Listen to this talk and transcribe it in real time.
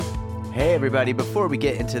Hey everybody, before we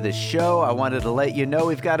get into the show, I wanted to let you know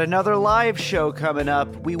we've got another live show coming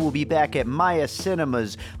up. We will be back at Maya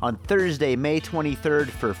Cinemas on Thursday, May 23rd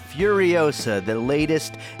for Furiosa, the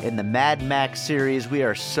latest in the Mad Max series. We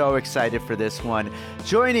are so excited for this one.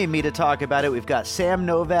 Joining me to talk about it, we've got Sam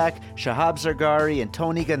Novak, Shahab Zargari, and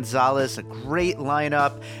Tony Gonzalez. A great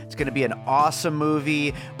lineup. It's going to be an awesome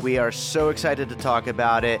movie. We are so excited to talk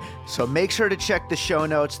about it. So make sure to check the show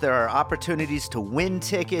notes. There are opportunities to win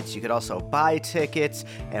tickets. You could also buy tickets,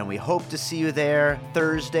 and we hope to see you there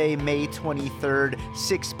Thursday, May 23rd,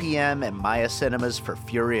 6 p.m. at Maya Cinemas for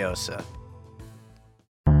Furiosa.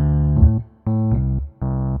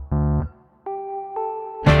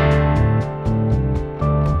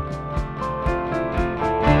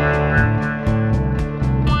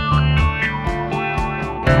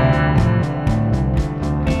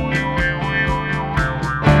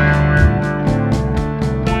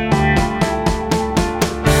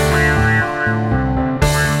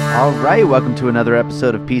 All right, welcome to another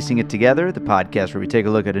episode of Piecing It Together, the podcast where we take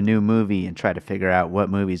a look at a new movie and try to figure out what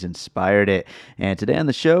movies inspired it. And today on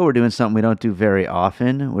the show, we're doing something we don't do very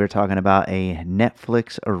often. We're talking about a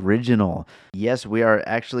Netflix original. Yes, we are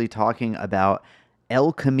actually talking about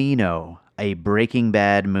El Camino, a Breaking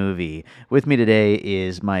Bad movie. With me today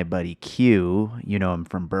is my buddy Q. You know him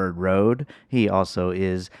from Bird Road. He also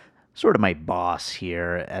is sort of my boss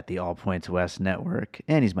here at the All Points West network,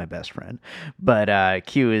 and he's my best friend. But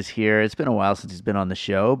Q is here. It's been a while since he's been on the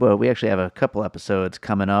show, but we actually have a couple episodes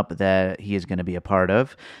coming up that he is going to be a part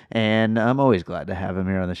of, and I'm always glad to have him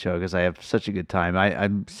here on the show because I have such a good time.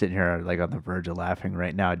 I'm sitting here like on the verge of laughing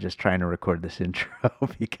right now just trying to record this intro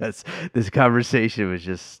because this conversation was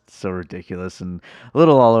just so ridiculous and a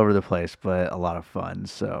little all over the place, but a lot of fun.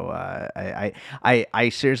 So I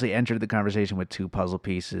seriously entered the conversation with 2 puzzle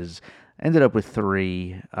pieces. Ended up with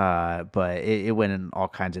 3, but it went in all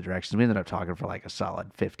kinds of directions. We ended up talking for like a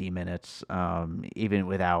solid 50 minutes, even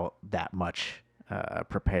without that much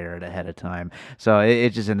prepared ahead of time. So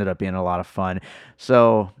it just ended up being a lot of fun.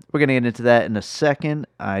 So we're going to get into that in a second.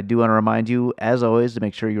 I do want to remind you, as always, to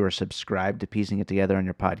make sure you are subscribed to Piecing It Together on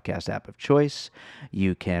your podcast app of choice.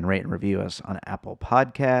 You can rate and review us on Apple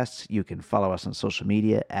Podcasts. You can follow us on social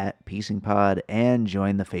media at Piecing Pod and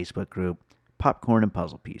join the Facebook group Popcorn and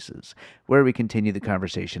Puzzle Pieces, where we continue the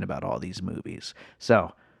conversation about all these movies.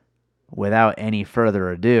 So, without any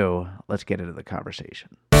further ado, let's get into the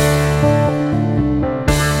conversation.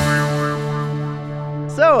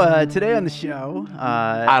 So, today on the show...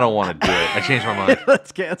 I don't want to do it. I changed my mind.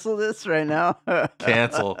 Let's cancel this right now.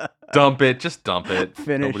 Cancel. Dump it. Just dump it.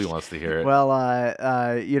 Finish. Nobody wants to hear it.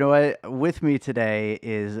 Well, you know what? With me today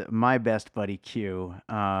is my best buddy, Q.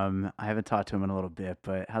 I haven't talked to him in a little bit,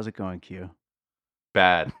 but how's it going, Q?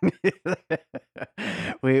 Bad.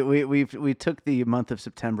 we took the month of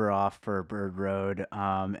September off for Bird Road. Is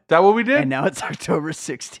that what we did? And now it's October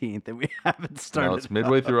 16th, and we haven't started. No, it's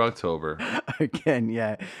midway through October. Again,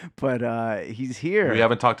 yeah. But he's here. We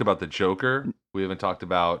haven't talked about the Joker. We haven't talked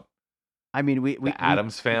about I mean, we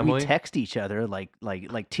Addams Family. We text each other like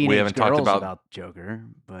teenage girls about Joker,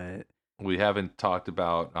 but we haven't talked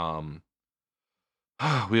about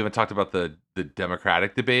we haven't talked about the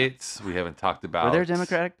Democratic debates. We haven't talked about... Were there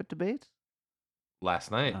Democratic debates?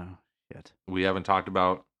 Last night. Oh, shit. We haven't talked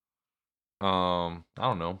about... I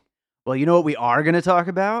don't know. Well, you know what we are going to talk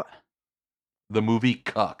about? The movie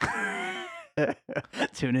Cuck.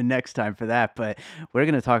 Tune in next time for that. But we're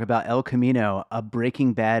going to talk about El Camino, a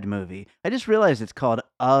Breaking Bad movie. I just realized it's called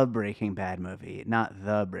A Breaking Bad movie, not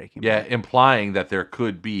The Breaking Bad. Yeah, implying that there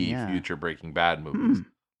could be future Breaking Bad movies.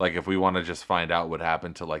 Like if we want to just find out what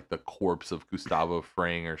happened to like the corpse of Gustavo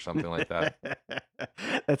Fring or something like that.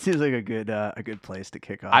 That seems like a good place to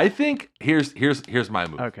kick off. I think here's my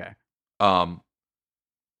move. Okay.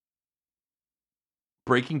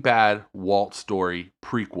 Breaking Bad Walt story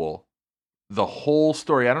prequel. The whole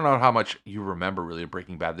story. I don't know how much you remember really of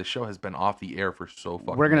Breaking Bad. This show has been off the air for so fucking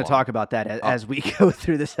long. We're going to talk about that as we go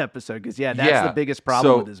through this episode because that's the biggest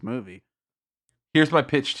problem with this movie. Here's my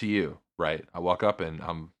pitch to you. Right, I walk up and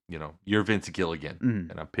I'm, you're Vince Gilligan,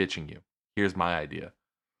 and I'm pitching you. Here's my idea: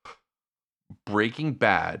 Breaking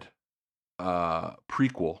Bad,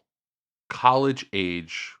 prequel, college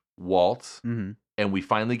age Walt, and we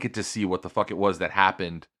finally get to see what the fuck it was that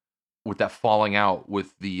happened with that falling out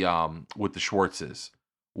with the Schwartzes.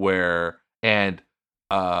 Where by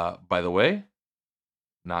the way,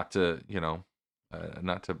 not to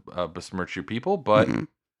besmirch your people, but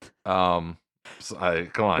come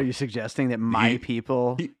on. Are you suggesting that my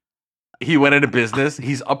people? He went into business.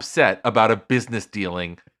 He's upset about a business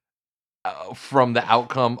dealing from the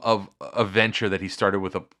outcome of a venture that he started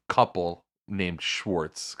with a couple named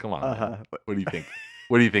Schwartz. Come on, Uh-huh. man. What do you think?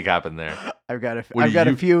 What do you think happened there? I've got a What do a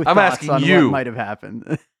you- few I'm thoughts asking on you. what might have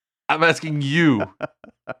happened. I'm asking you,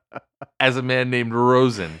 as a man named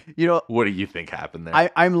Rosen, You know, what do you think happened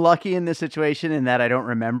there? I'm lucky in this situation in that I don't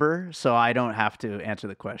remember, so I don't have to answer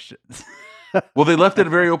the questions. Well, they left it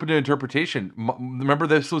very open to interpretation. Remember,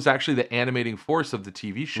 this was actually the animating force of the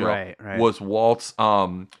TV show. Right. Was Walt's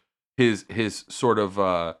his sort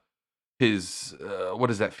of his what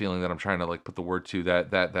is that feeling that I'm trying to like put the word to,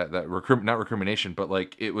 that not recrimination, but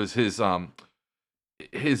like it was his own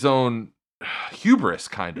hubris,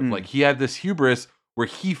 kind of like he had this hubris where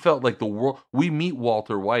he felt like the world. We meet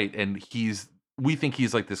Walter White and we think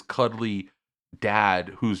he's like this cuddly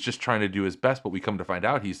dad who's just trying to do his best, but we come to find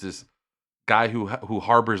out he's this guy who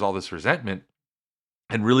harbors all this resentment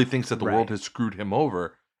and really thinks that the world has screwed him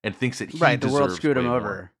over and thinks that he the world screwed him way over.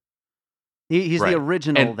 more. He's Right. the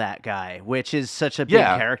original And- that guy, which is such a big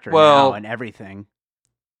Yeah, character well- now and everything.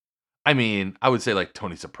 I mean, I would say like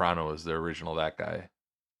Tony Soprano is the original that guy.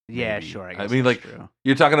 Yeah, maybe. sure. I I guess mean, that's like, true.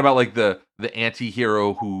 You're talking about like the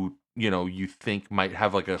anti-hero who, you think might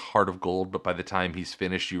have like a heart of gold, but by the time he's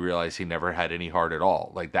finished, you realize he never had any heart at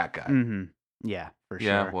all. Like that guy. Mm-hmm. Yeah, for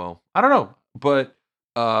Yeah, sure. well, I don't know. But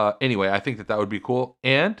anyway, I think that would be cool.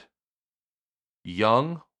 And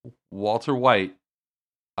young Walter White,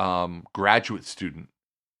 graduate student,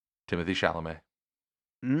 Timothy Chalamet.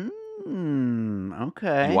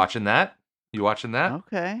 Okay. You watching that?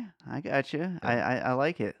 Okay, I got you. I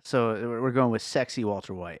like it. So we're going with sexy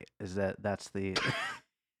Walter White. That's the?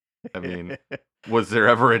 I mean, was there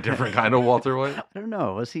ever a different kind of Walter White? I don't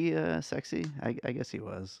know. Was he sexy? I guess he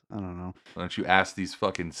was. I don't know. Why don't you ask these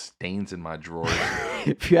fucking stains in my drawers?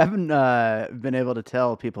 If you haven't been able to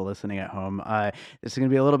tell people listening at home, this is going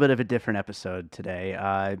to be a little bit of a different episode today,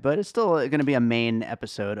 but it's still going to be a main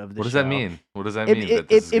episode of the show. What does that mean? What does that mean? That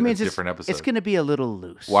this is it a means different episode. It's going to be a little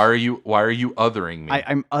loose. Why are you othering me?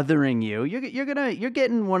 I'm othering you. You're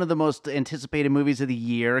getting one of the most anticipated movies of the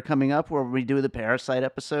year coming up, where we do the Parasite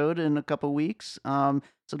episode in a couple weeks.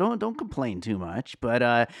 So don't complain too much.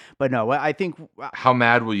 But no, I think. How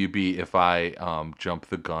mad will you be if I jump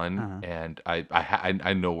the gun Uh-huh. and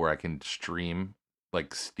I know where I can stream,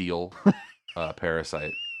 like steal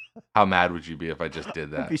Parasite? How mad would you be if I just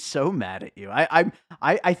did I'd that? be so mad at you.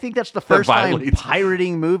 I think that's the first time violates-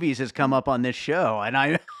 pirating movies has come up on this show, and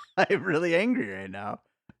I'm really angry right now.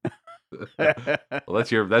 Well,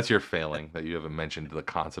 that's your failing that you haven't mentioned the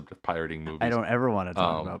concept of pirating movies. I don't ever want to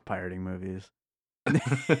talk Um, about pirating movies.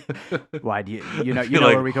 Why do you know You're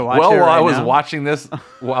where like, we can watch well, it while right I was now? watching this,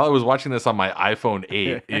 on my iPhone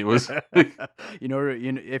 8, it was if you know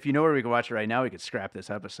where we can watch it right now, we could scrap this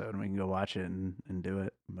episode and we can go watch it and do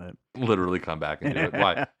it. But literally come back and do it.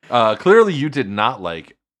 Why? Clearly, you did not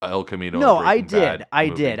like El Camino. no, a I Breaking Bad did. I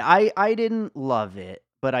movie. did. I didn't love it,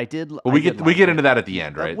 but I did. Well, I we did get we like get it. into that at the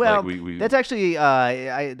end, right? Well, like we that's actually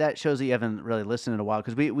that shows that you haven't really listened in a while,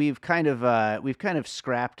 because we've kind of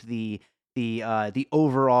scrapped the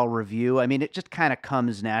overall review. I mean, it just kind of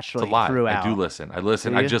comes it's naturally a lie. throughout. I do listen. I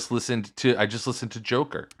listen. Do I you? just listened to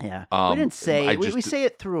Joker. Yeah, Um, we didn't say I we just- say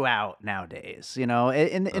it throughout nowadays. In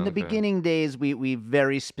the Okay. beginning days, we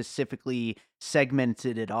very specifically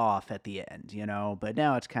segmented it off at the end. But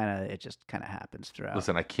now it just kind of happens throughout.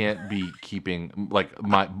 Listen, I can't be keeping like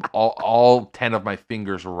my all 10 of my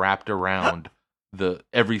fingers wrapped around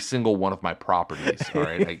every single one of my properties. All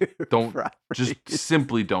right, I don't just Properties.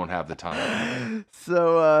 simply don't have the time.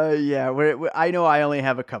 So yeah, I know I only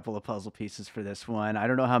have a couple of puzzle pieces for this one. I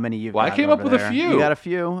don't know how many you've. Well, I got came up over with a there. few. You got a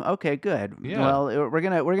few? Okay, good. Yeah. Well, we're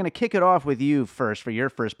gonna kick it off with you first for your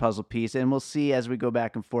first puzzle piece, and we'll see as we go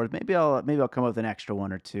back and forth. Maybe I'll come up with an extra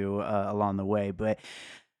one or two along the way. But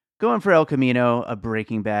going for El Camino, a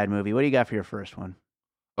Breaking Bad movie. What do you got for your first one?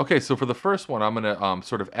 Okay, so for the first one, I'm gonna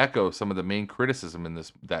sort of echo some of the main criticism in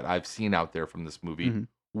this that I've seen out there from this movie, Mhm.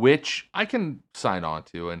 which I can sign on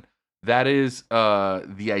to, and that is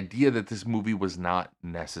the idea that this movie was not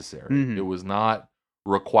necessary. Mhm. It was not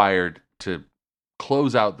required to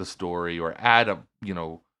close out the story or add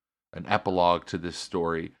an epilogue to this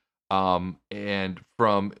story. And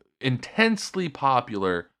from intensely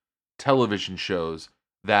popular television shows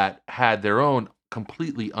that had their own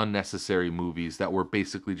completely unnecessary movies that were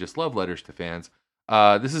basically just love letters to fans.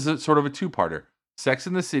 This is sort of a two-parter: Sex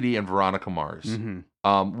and the City and Veronica Mars.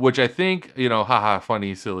 Mm-hmm. Which I think, haha,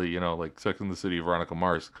 funny, silly, like Sex and the City, Veronica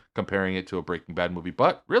Mars, comparing it to a Breaking Bad movie.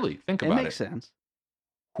 But really, think It about makes sense.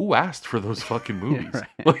 Who asked for those fucking movies?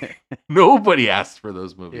 right. Like, nobody asked for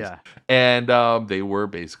those movies. Yeah. And they were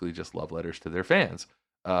basically just love letters to their fans.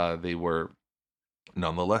 They were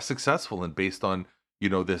nonetheless successful, and based on,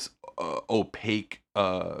 this opaque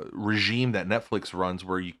regime that Netflix runs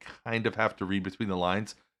where you kind of have to read between the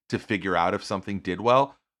lines to figure out if something did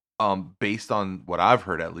well. Based on what I've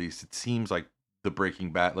heard, at least, it seems like the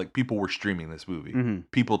Breaking Bad, like people were streaming this movie. Mm-hmm.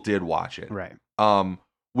 People did watch it. Right.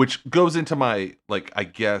 Which goes into my, like, I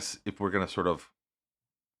guess if we're gonna sort of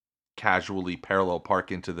casually parallel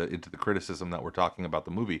park into the criticism that we're talking about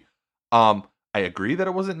the movie. I agree that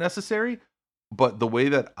it wasn't necessary, but the way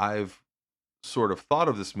that I've sort of thought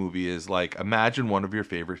of this movie is like, imagine one of your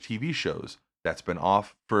favorite TV shows that's been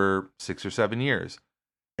off for 6 or 7 years,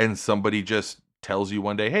 and somebody just tells you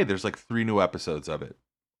one day, "Hey, there's like 3 new episodes of it."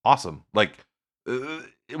 Awesome. Like,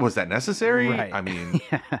 was that necessary? Right. I mean,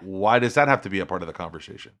 Yeah. why does that have to be a part of the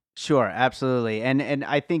conversation? Sure, absolutely. And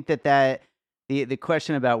I think that the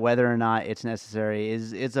question about whether or not it's necessary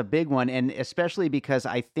is a big one, and especially because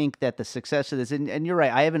I think that the success of this, and you're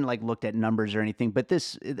right, I haven't like looked at numbers or anything, but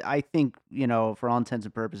I think, for all intents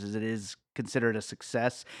and purposes, it is considered a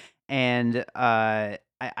success. And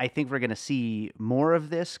I think we're going to see more of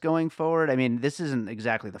this going forward. I mean, this isn't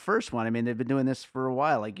exactly the first one. I mean, they've been doing this for a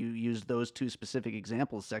while. Like you used those two specific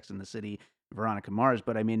examples, Sex and the City, Veronica Mars,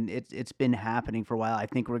 but I mean, it's been happening for a while. I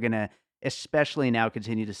think we're gonna, especially now,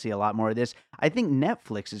 continue to see a lot more of this. I think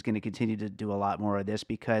Netflix is going to continue to do a lot more of this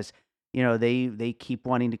because they keep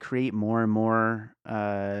wanting to create more and more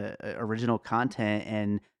original content,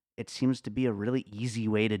 and it seems to be a really easy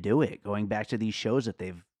way to do it. Going back to these shows that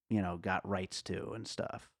they've got rights to and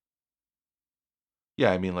stuff.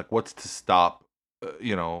 Yeah, I mean, like, what's to stop?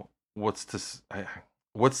 You know, what's to s- I-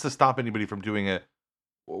 what's to stop anybody from doing it?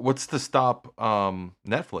 What's to stop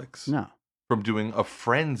Netflix No, from doing a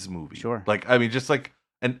Friends movie? sure, Like, I mean, just like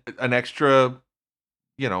an extra,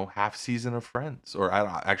 half season of Friends. Or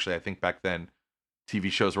I think back then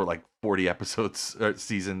TV shows were like 40 episodes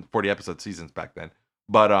 40 episode seasons back then.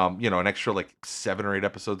 But an extra like 7 or 8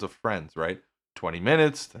 episodes of Friends, right? 20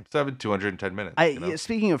 minutes times 7, 210 minutes, Yeah,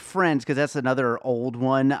 speaking of Friends, because that's another old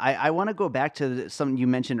one. I want to go back to something you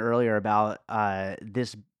mentioned earlier about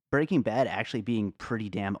this Breaking Bad actually being pretty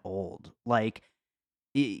damn old. Like,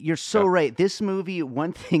 you're so Yeah. right. This movie,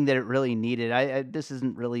 one thing that it really needed, this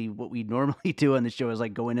isn't really what we normally do on the show, is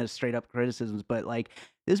like go into straight up criticisms, but like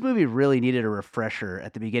this movie really needed a refresher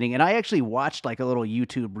at the beginning. And I actually watched like a little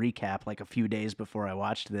YouTube recap like a few days before I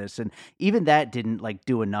watched this, and even that didn't like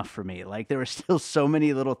do enough for me. Like there were still so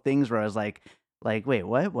many little things where I was like, wait,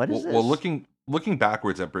 what? What is Well, this? looking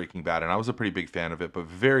backwards at Breaking Bad, and I was a pretty big fan of it, but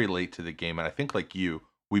very late to the game, and I think like you,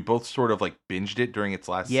 we both sort of like binged it during its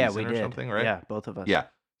last Yeah, we season or did. something, right? Yeah, both of us. Yeah.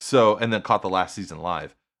 So, and then caught the last season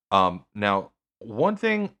live. Now, one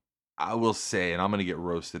thing I will say, and I'm gonna get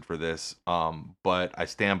roasted for this, but I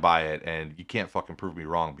stand by it, and you can't fucking prove me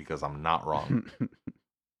wrong because I'm not wrong.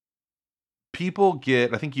 People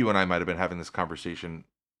get, I think you and I might have been having this conversation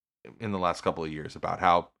in the last couple of years about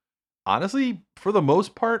how, honestly, for the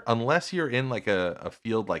most part, unless you're in like a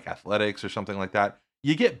field like athletics or something like that,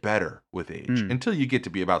 you get better with age Mm, until you get to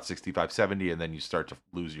be about 65, 70, and then you start to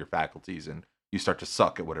lose your faculties and you start to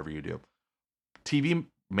suck at whatever you do. TV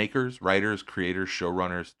makers, writers, creators,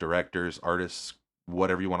 showrunners, directors, artists,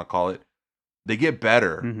 whatever you want to call it, they get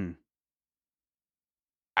better. hmm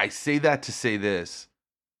I say that to say this: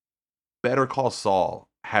 Better Call Saul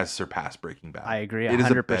has surpassed Breaking I Bad. agree It is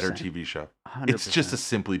a better 100%. TV show. It's just a 100%.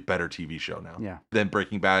 simply better TV show now Yeah, than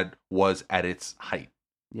Breaking Bad was at its height.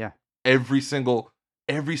 yeah. Every single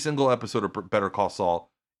episode of Better Call Saul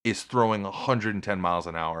is throwing 110 miles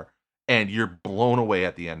an hour, and you're blown away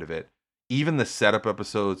at the end of it. Even the setup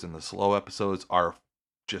episodes and the slow episodes are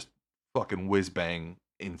just fucking whiz bang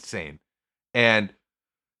insane. And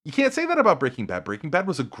you can't say that about Breaking Bad. Breaking Bad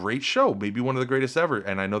was a great show, maybe one of the greatest ever.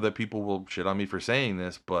 And I know that people will shit on me for saying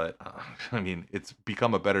this, but I mean, it's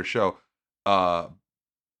become a better show. Uh,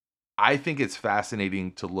 I think it's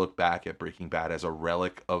fascinating to look back at Breaking Bad as a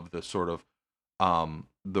relic of the sort of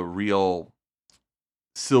the real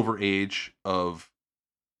silver age of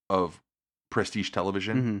prestige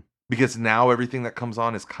television, hmm because now everything that comes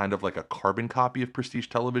on is kind of like a carbon copy of prestige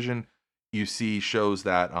television. You see shows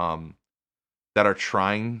that are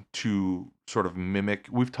trying to sort of mimic.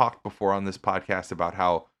 We've talked before on this podcast about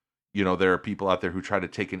how, there are people out there who try to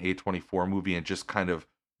take an A24 movie and just kind of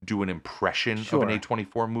do an impression of an Sure.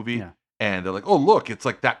 A24 movie. Yeah. And they're like, oh, look, it's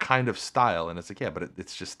like that kind of style. And it's like, yeah, but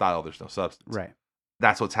it's just style. There's no substance. Right.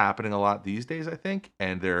 That's what's happening a lot these days, I think.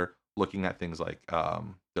 And they're looking at things like,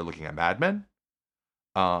 they're looking at Mad Men.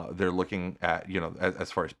 They're looking at,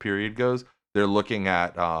 as far as period goes, they're looking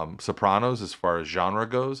at Sopranos as far as genre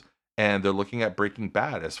goes, and they're looking at Breaking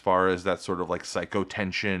Bad as far as that sort of like psycho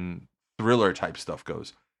tension thriller type stuff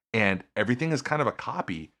goes. And everything is kind of a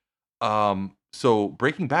copy. So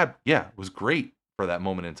Breaking Bad, yeah, was great, for that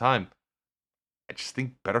moment in time. I just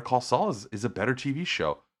think Better Call Saul is a better TV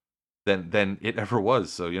show than it ever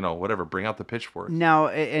was. So, whatever, bring out the pitchforks. Now,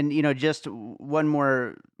 and just one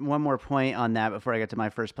more point on that before I get to my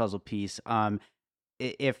first puzzle piece.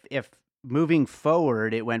 If moving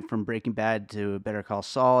forward, it went from Breaking Bad to Better Call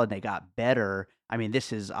Saul, and they got better. I mean,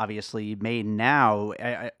 this is obviously made now.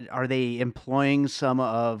 Are they employing some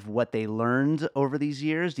of what they learned over these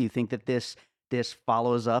years? Do you think that this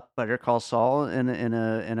follows up Better Call Saul in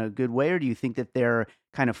a good way, or do you think that they're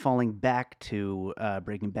kind of falling back to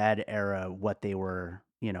Breaking Bad era what they were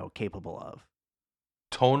capable of?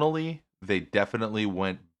 Tonally, they definitely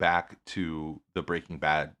went back to the Breaking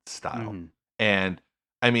Bad style. Mhm. And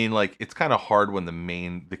I mean, like, it's kind of hard when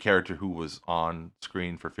the character who was on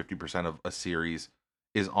screen for 50% of a series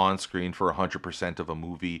is on screen for 100% of a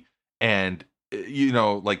movie. And,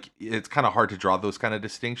 like, it's kind of hard to draw those kind of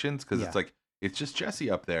distinctions because Yeah. it's like, it's just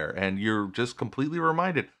Jesse up there. And you're just completely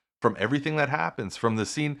reminded from everything that happens, from the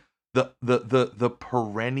scene, the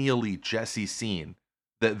perennially Jesse scene.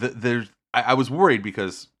 I was worried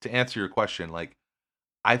because, to answer your question, like,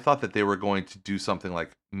 I thought that they were going to do something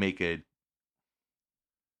like make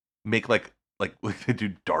like they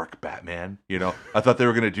do dark Batman, I thought they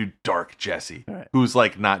were gonna do dark Jesse, Right. who's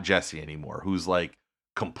like not Jesse anymore, who's like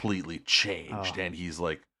completely changed, Oh. and he's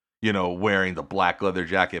like, wearing the black leather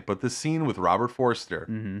jacket. But the scene with Robert Forster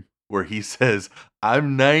Mm-hmm. where he says,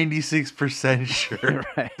 "I'm 96% sure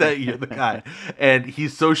Right. that you're the guy," and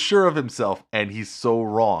he's so sure of himself, and he's so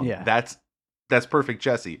wrong. Yeah. That's perfect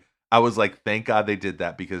Jesse. I was like, thank God they did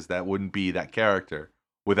that, because that wouldn't be that character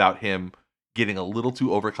without him getting a little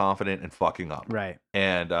too overconfident and fucking up. Right.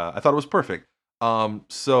 And I thought it was perfect.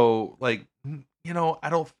 So like, I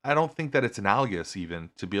don't think that it's analogous even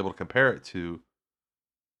to be able to compare it to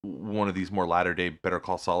one of these more latter day Better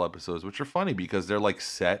Call Saul episodes, which are funny because they're like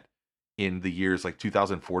set in the years like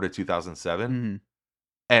 2004 to 2007. Mm-hmm.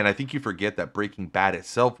 And I think you forget that Breaking Bad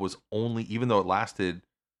itself was only, even though it lasted,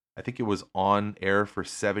 I think it was on air for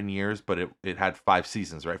 7 years, but it had 5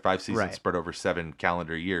 seasons, right? 5 seasons Right. spread over 7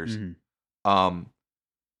 calendar years. Mm-hmm.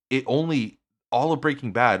 It only, all of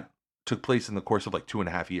Breaking Bad took place in the course of like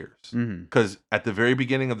 2.5 years. Mm-hmm. Because at the very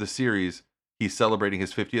beginning of the series, he's celebrating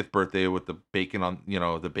his 50th birthday with the bacon on,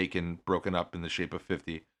 the bacon broken up in the shape of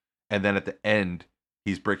 50. And then at the end,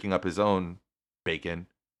 he's breaking up his own bacon,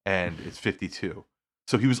 and it's 52.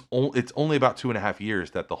 So it's only about 2.5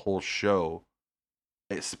 years that the whole show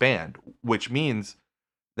spanned, which means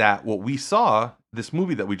that what we saw, this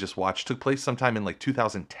movie that we just watched, took place sometime in like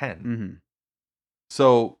 2010. Mm-hmm.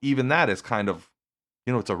 So even that is kind of,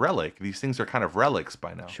 it's a relic. These things are kind of relics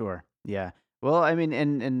by now. Sure. Yeah. Well, I mean,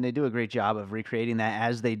 and they do a great job of recreating that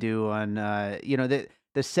as they do on, the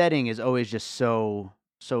setting is always just so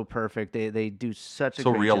perfect. They do such a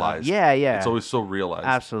So great realized. job. Yeah, yeah. It's always so realized.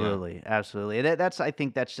 Absolutely, absolutely. I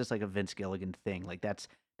think that's just like a Vince Gilligan thing. Like that's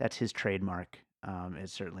his trademark. It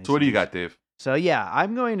certainly. So what do you seems. got, Dave? So yeah,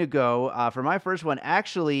 I'm going to go for my first one.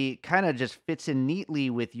 Actually, kind of just fits in neatly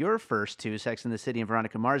with your first two, Sex and the City and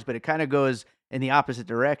Veronica Mars, but it kind of goes in the opposite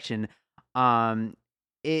direction.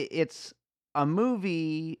 It's a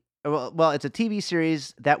movie. Well, it's a TV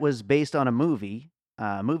series that was based on a movie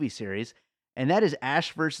series, and that is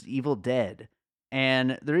Ash vs. Evil Dead.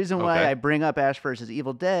 And the reason why Okay. I bring up Ash vs.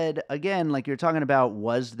 Evil Dead, again, like you're talking about,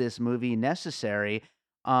 was this movie necessary?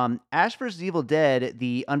 Ash vs. Evil Dead,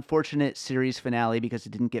 the unfortunate series finale, because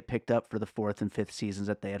it didn't get picked up for the 4th and 5th seasons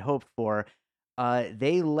that they had hoped for,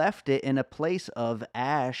 they left it in a place of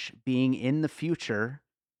Ash being in the future,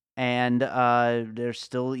 and there's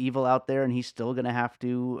still evil out there, and he's still going to have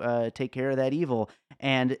to take care of that evil.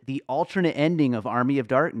 And the alternate ending of Army of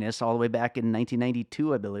Darkness, all the way back in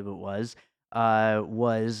 1992, I believe it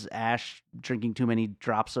was Ash drinking too many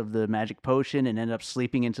drops of the magic potion and end up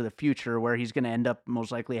sleeping into the future, where he's going to end up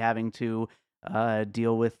most likely having to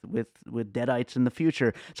deal with deadites in the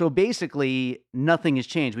future. So basically, nothing has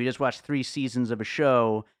changed. We just watched 3 seasons of a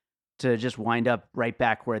show to just wind up right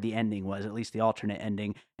back where the ending was, at least the alternate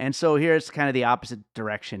ending. And so here it's kind of the opposite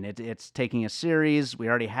direction. It's taking a series. We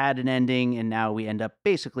already had an ending, and now we end up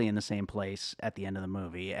basically in the same place at the end of the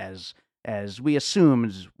movie as we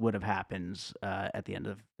assumed would have happened at the end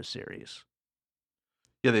of the series.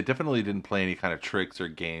 Yeah, they definitely didn't play any kind of tricks or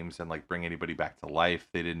games and like bring anybody back to life.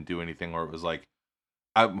 They didn't do anything where it was like,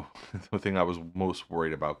 the thing I was most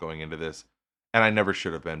worried about going into this, and I never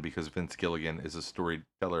should have been, because Vince Gilligan is a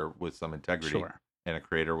storyteller with some integrity. Sure. And a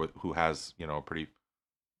creator who has, a pretty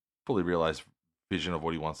fully realized vision of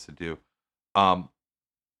what he wants to do.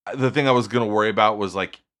 The thing I was going to worry about was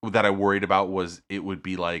it would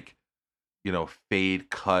be like, fade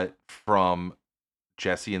cut from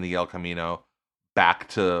Jesse and the El Camino back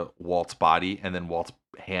to Walt's body, and then Walt's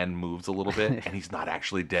hand moves a little bit, and he's not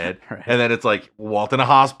actually dead. Right. And then it's like Walt in a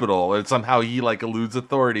hospital, and somehow he like eludes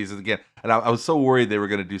authorities again. And I was so worried they were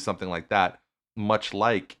going to do something like that, much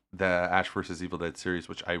like the Ash vs. Evil Dead series,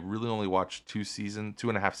 which I really only watched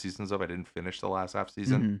 2.5 seasons of. I didn't finish the last half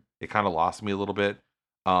season. Mhm. It kind of lost me a little bit.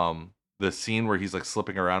 The scene where he's like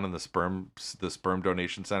slipping around in the sperm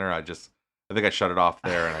donation center, I think I shut it off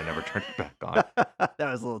there, and I never turned it back on.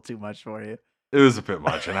 That was a little too much for you. It was a bit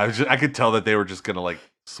much, and I could tell that they were just gonna like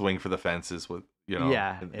swing for the fences with in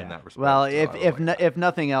that respect. Well, So if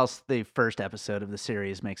nothing else, the first episode of the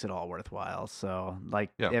series makes it all worthwhile. So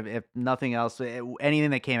like, Yeah. if nothing else,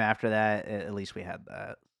 anything that came after that, at least we had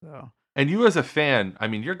that. So And you as a fan, I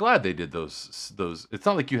mean, you're glad they did those. It's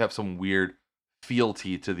not like you have some weird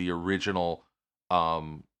fealty to the original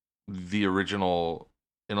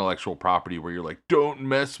intellectual property where you're like, don't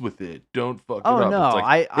mess with it, don't fuck it up. no, It's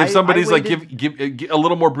like, if somebody's like, give a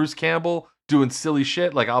little more Bruce Campbell doing silly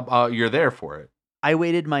shit, like you're there for it. I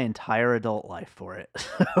waited my entire adult life for it.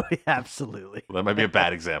 Absolutely. Well, that might be a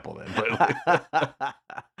bad example then. But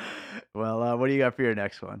Well, what do you got for your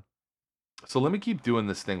next one? so let me keep doing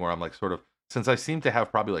this thing where I'm like sort of, since I seem to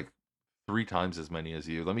have probably like 3 times as many as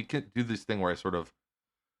you, let me do this thing where I sort of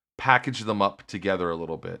package them up together a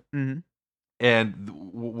little bit. Mm-hmm. And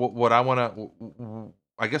what I want to,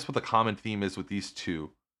 I guess what the common theme is with these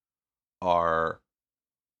two are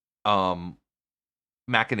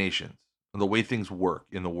machinations, the way things work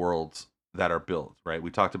in the worlds that are built, right?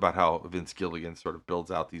 We talked about how Vince Gilligan sort of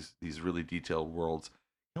builds out these really detailed worlds.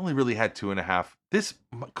 He only really had 2.5. This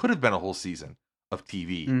could have been a whole season of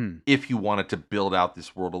TV if you wanted to build out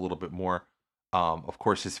this world a little bit more. Of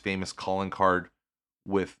course, his famous calling card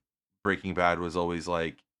with Breaking Bad was always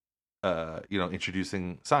like,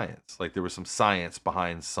 introducing science. Like there was some science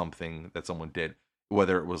behind something that someone did,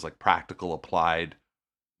 whether it was like practical applied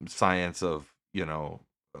science of,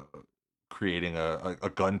 creating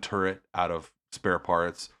a gun turret out of spare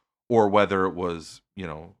parts, or whether it was,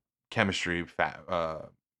 chemistry,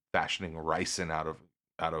 fashioning ricin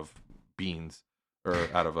out of beans, or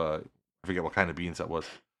out of I forget what kind of beans that was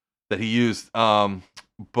that he used.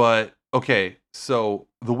 But okay, so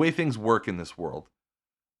the way things work in this world,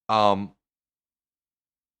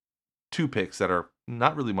 2 picks that are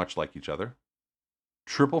not really much like each other.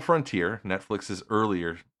 Triple Frontier, Netflix's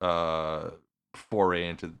earlier foray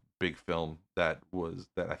into big film that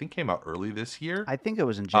I think came out early this year. I think it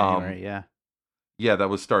was in January. Yeah. Yeah, that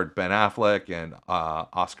was starred Ben Affleck and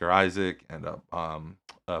Oscar Isaac and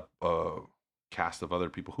a cast of other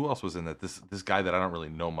people. Who else was in that? This guy that I don't really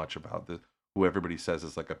know much about. Who everybody says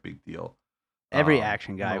is like a big deal. Every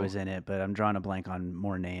action guy was in it, but I'm drawing a blank on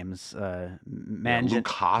more names. Luke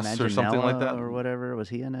Haas or something like that, or whatever. Was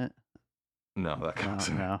he in it? No, that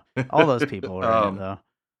guy. No. All those people were in it though.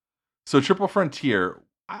 So Triple Frontier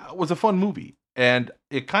was a fun movie, and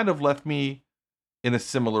it kind of left me in a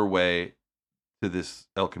similar way to this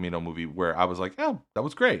El Camino movie, where I was like, "Oh, that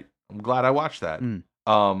was great. I'm glad I watched that."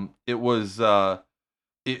 It was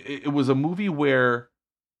it was a movie where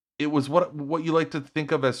it was what you like to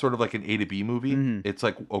think of as sort of like an A to B movie. It's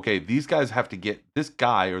like, okay, these guys have to get this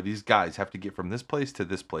guy, or these guys have to get from this place to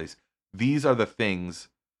this place. These are the things.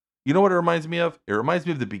 You know what it reminds me of? It reminds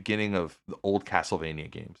me of the beginning of the old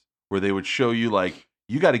Castlevania games, where they would show you like,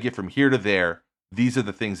 you got to get from here to there. These are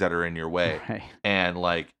the things that are in your way, right. and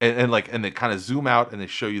they kind of zoom out and they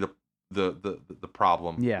show you the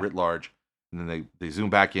problem writ large, and then they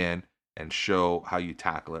zoom back in and show how you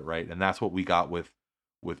tackle it, right? And that's what we got with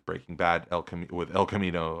Breaking Bad, with El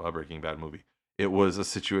Camino, a Breaking Bad movie. It was a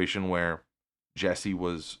situation where Jesse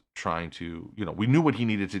was trying to, we knew what he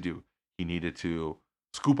needed to do. He needed to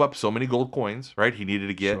scoop up so many gold coins, right? He needed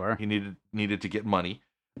to get he needed to get money.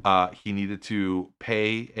 He needed to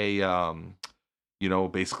pay a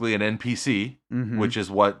basically an NPC, which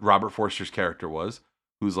is what Robert Forster's character was,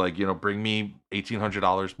 who's like, bring me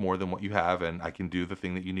 $1,800 more than what you have, and I can do the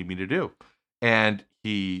thing that you need me to do. And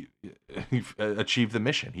he achieved the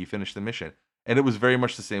mission. He finished the mission. And it was very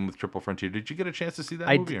much the same with Triple Frontier. Did you get a chance to see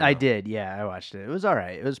that movie? I did. Yeah, I watched it. It was all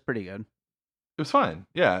right. It was pretty good. It was fine.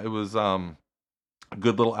 Yeah, it was a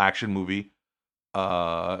good little action movie.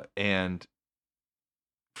 And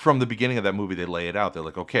from the beginning of that movie, they lay it out. They're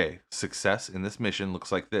like, okay, success in this mission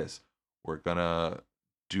looks like this. We're going to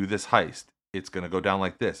do this heist. It's going to go down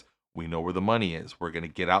like this. We know where the money is. We're going to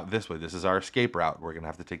get out this way. This is our escape route. We're going to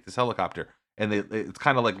have to take this helicopter. And it's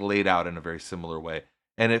kind of like laid out in a very similar way.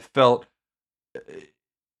 And it felt,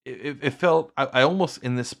 I almost,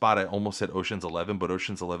 in this spot, I almost said Ocean's 11, but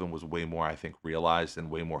Ocean's 11 was way more, I think, realized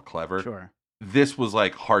and way more clever. Sure. This was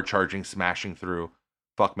like hard charging, smashing through.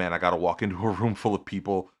 fuck man, I gotta walk into a room full of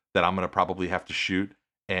people that I'm gonna probably have to shoot,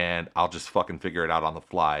 and I'll just fucking figure it out on the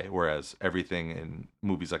fly. Whereas everything in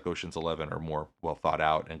movies like Ocean's 11 are more well thought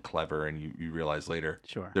out and clever, and you realize later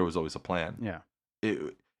Sure. there was always a plan. Yeah.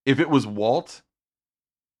 If it was Walt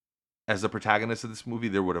as the protagonist of this movie,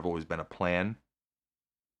 there would have always been a plan.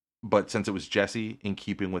 But since it was Jesse, in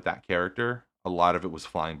keeping with that character, a lot of it was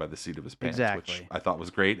flying by the seat of his pants, which Exactly. I thought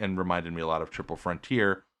was great and reminded me a lot of Triple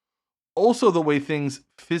Frontier. Also, the way things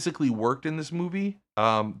physically worked in this movie,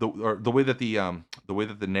 the way that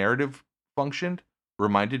the narrative functioned,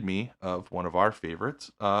 reminded me of one of our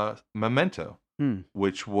favorites, Memento,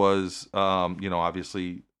 which was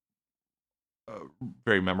obviously a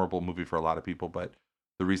very memorable movie for a lot of people. But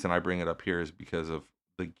the reason I bring it up here is because of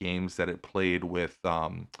the games that it played with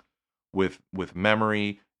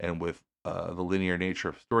memory and with the linear nature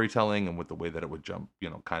of storytelling, and with the way that it would jump,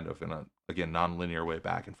 kind of in a, again, non-linear way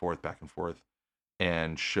back and forth,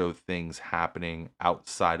 and show things happening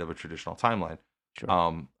outside of a traditional timeline.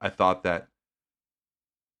 Sure. I thought that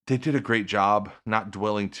they did a great job not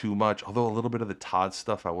dwelling too much, although a little bit of the Todd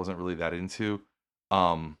stuff I wasn't really that into.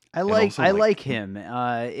 I like him.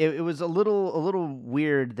 It was a little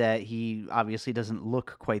weird that he obviously doesn't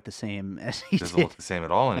look quite the same as he doesn't did. look the same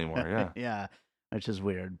at all anymore. Yeah. Yeah, which is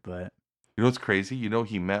weird, but You know what's crazy?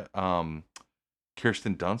 He met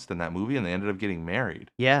Kirsten Dunst in that movie, and they ended up getting married.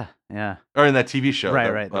 yeah. Or in that TV show.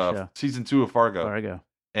 Right, the show. Season 2 of Fargo. Fargo.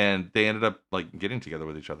 And they ended up like getting together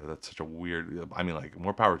with each other. That's such a weird. I mean, like,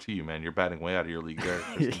 more power to you, man. You're batting way out of your league there,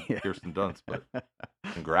 Kirsten Dunst. But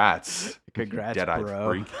congrats, Dead-eyed bro.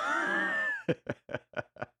 freak.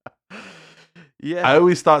 Yeah. I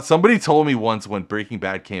always thought, somebody told me once when Breaking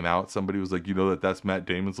Bad came out, somebody was like, that's Matt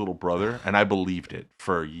Damon's little brother, and I believed it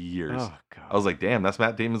for years. Oh God. I was like, damn, that's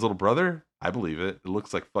Matt Damon's little brother. I believe it. It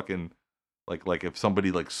looks like fucking like if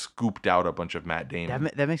somebody like scooped out a bunch of Matt Damon.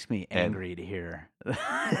 That makes me angry to hear.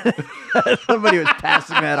 Somebody was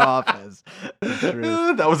passing that off as the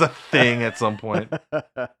truth. That was a thing at some point.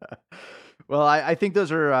 Well, I think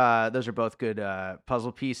those are both good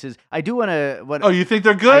puzzle pieces. I do want to. Oh, you think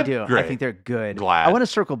they're good? I do. Great. I think they're good. Glad. I want to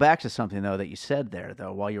circle back to something though that you said there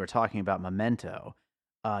though while you were talking about Memento.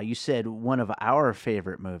 You said one of our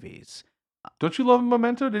favorite movies. Don't you love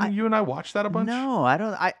Memento? Didn't you and I watch that a bunch? No, I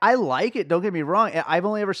don't. I like it. Don't get me wrong. I've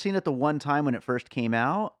only ever seen it the one time when it first came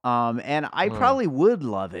out. And I probably would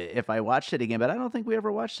love it if I watched it again, but I don't think we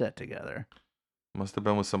ever watched that together. Must have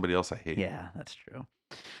been with somebody else I hate. Yeah, that's true.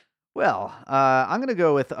 Well, I'm going to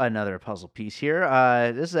go with another puzzle piece here.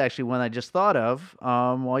 This is actually one I just thought of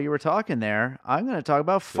while you were talking there. I'm going to talk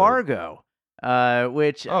about Fargo,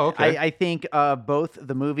 which I think both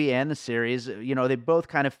the movie and the series, they both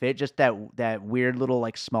kind of fit just that weird little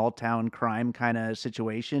like small town crime kind of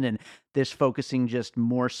situation. And this focusing just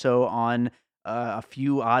more so on a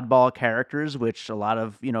few oddball characters, which a lot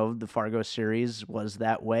of, the Fargo series was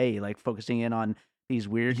that way, like focusing in on these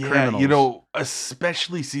weird criminals.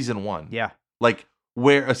 Especially season 1. Yeah. Like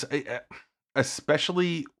where,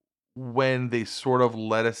 especially when they sort of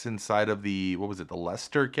let us inside of the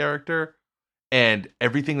Lester character, and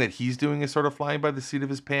everything that he's doing is sort of flying by the seat of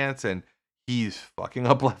his pants, and he's fucking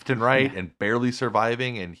up left and right and barely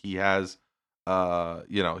surviving, and he has,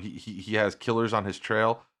 he has killers on his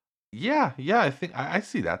trail. Yeah, I think I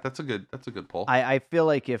see that. That's a good pull. I feel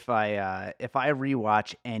like if I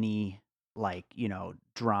rewatch any like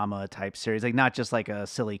drama type series, like not just like a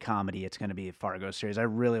silly comedy, it's going to be a Fargo series. I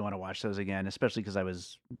really want to watch those again, especially because I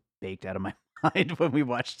was baked out of my mind when we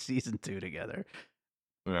watched season 2 together.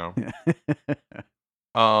 So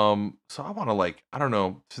I want to I don't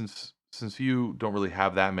know, since you don't really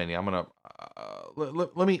have that many, I'm gonna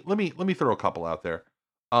let me throw a couple out there.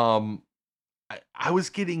 I was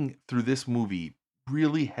getting through this movie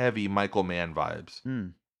really heavy Michael Mann vibes.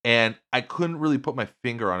 And I couldn't really put my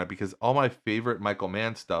finger on it because all my favorite Michael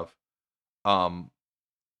Mann stuff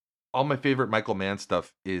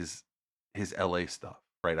is his LA stuff,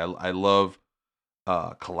 right? I love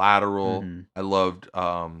Collateral. I loved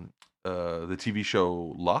the TV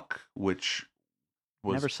show Luck, which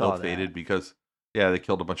was ill-fated because they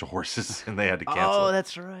killed a bunch of horses and they had to cancel. Oh,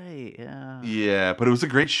 that's right. Yeah. Yeah, but it was a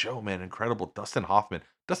great show, man. Incredible. Dustin Hoffman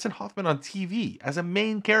on TV as a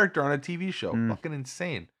main character on a TV show. Fucking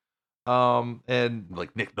insane. And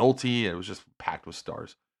like Nick Nolte, it was just packed with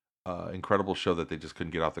stars. Incredible show that they just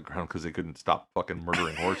couldn't get off the ground because they couldn't stop fucking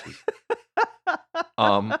murdering horses.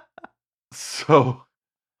 So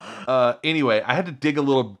anyway, I had to dig a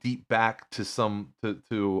little deep back to some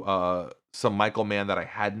Michael Mann that I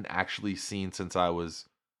hadn't actually seen since I was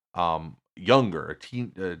younger. I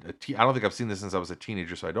don't think I've seen this since I was a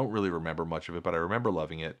teenager, so I don't really remember much of it, but I remember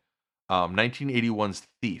loving it. 1981's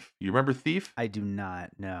Thief. You remember Thief? I do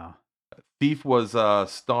not know. Thief was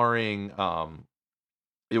starring.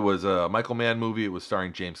 It was a Michael Mann movie. It was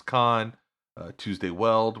starring James Caan, Tuesday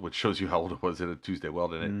Weld, which shows you how old it was. It had Tuesday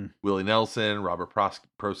Weld in it. Willie Nelson, Robert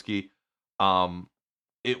Prosky.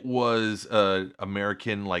 It was a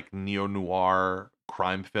American like neo noir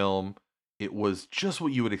crime film. It was just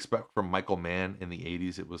what you would expect from Michael Mann in the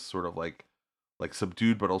 80s. It was sort of like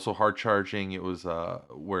subdued but also hard charging. It was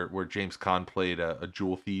where James Caan played a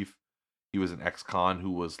jewel thief. He was an ex-con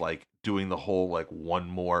who was like doing the whole like one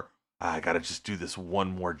more, I gotta just do this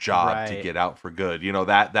one more job to get out for good. You know,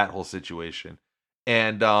 that whole situation.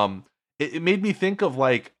 And it made me think of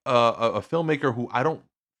like a filmmaker who I don't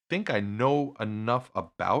think I know enough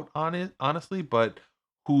about on it, honestly, but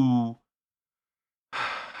who,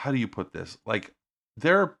 how do you put this? Like,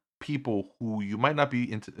 there are people who you might not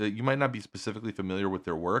be you might not be specifically familiar with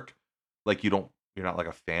their work. Like you're not like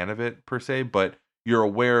a fan of it per se, but you're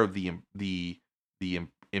aware of the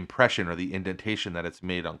impression or the indentation that it's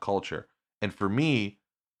made on culture. And for me,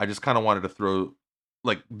 I just kind of wanted to throw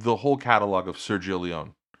like the whole catalog of Sergio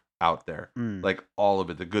Leone out there. Like all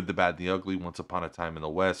of it, the good, the bad, the ugly, Once Upon a Time in the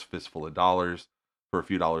West, Fistful of Dollars, For a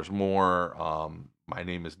Few Dollars More, My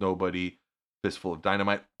Name is Nobody, Fistful of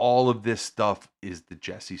Dynamite. All of this stuff is the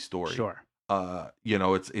Jesse story. Sure. You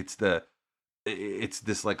know, it's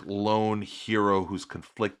this like lone hero who's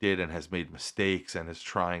conflicted and has made mistakes and is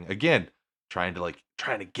trying to get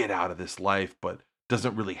out of this life, but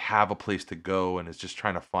doesn't really have a place to go and is just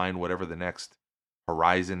trying to find whatever the next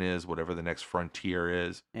horizon is, whatever the next frontier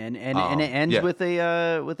is. And it ends with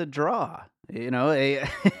a draw, you know, a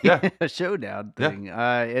showdown thing.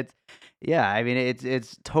 I mean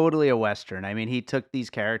it's totally a Western. I mean, he took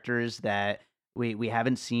these characters that we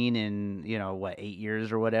haven't seen in, 8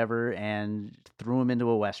 years or whatever, and threw them into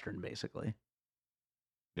a Western basically.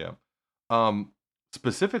 Yeah.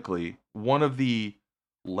 Specifically, one of the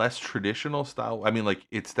less traditional style, I mean, like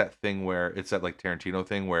it's that thing where it's that like Tarantino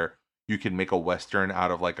thing where you can make a Western out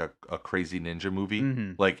of like a crazy ninja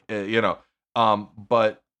movie. Like,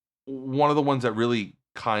 but one of the ones that really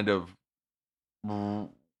kind of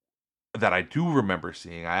that I do remember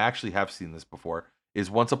seeing, I actually have seen this before,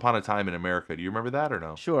 is Once Upon a Time in America. Do you remember that or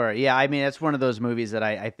no? Sure. Yeah. I mean, it's one of those movies that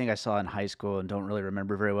I think I saw in high school and don't really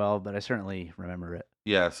remember very well, but I certainly remember it.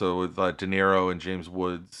 Yeah. So with De Niro and James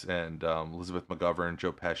Woods and Elizabeth McGovern,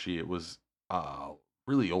 Joe Pesci, it was a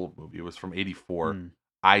really old movie. It was from '84.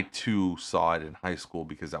 I too saw it in high school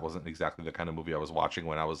because that wasn't exactly the kind of movie I was watching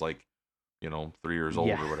when I was like, 3 years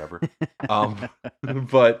old or whatever.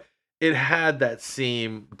 But it had that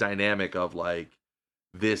same dynamic of like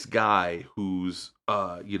this guy who's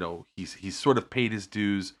he's sort of paid his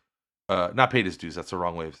dues, not paid his dues, that's the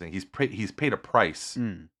wrong way of saying. He's paid a price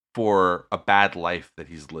for a bad life that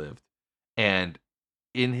he's lived. And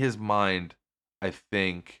in his mind, I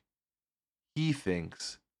think he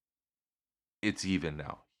thinks it's even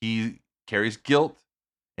now. He carries guilt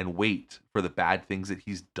and weight for the bad things that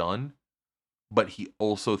he's done, but he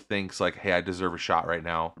also thinks like, hey, I deserve a shot right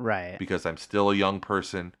now. Right. Because I'm still a young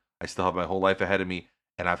person. I still have my whole life ahead of me,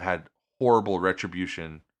 and I've had horrible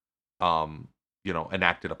retribution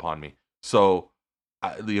enacted upon me. So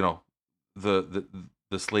the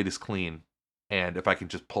slate is clean, and if I can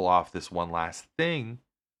just pull off this one last thing,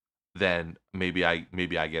 then maybe I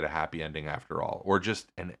get a happy ending after all, or just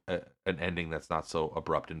an ending that's not so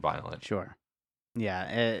abrupt and violent. Sure.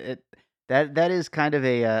 Yeah, that is kind of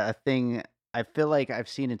a thing. I feel like I've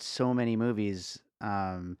seen in so many movies.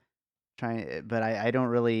 But I don't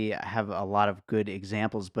really have a lot of good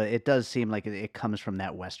examples. But it does seem like it comes from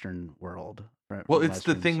that Western world. Well, it's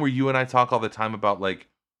the thing where you and I talk all the time about like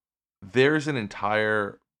there's an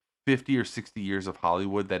entire 50 or 60 years of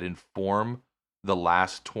Hollywood that inform the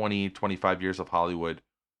last 20, 25 years of Hollywood.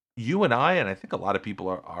 You and I think a lot of people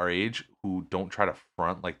are our age who don't try to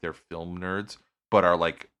front like they're film nerds, but are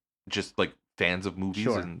like just like fans of movies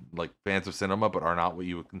and like fans of cinema, but are not what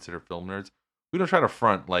you would consider film nerds. We don't try to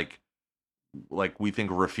front like we think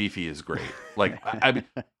Rafifi is great. Like I mean,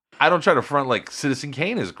 I don't try to front like Citizen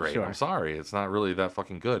Kane is great. I'm sorry, it's not really that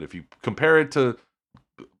fucking good. If you compare it to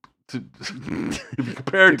Good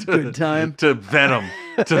Time, to Venom,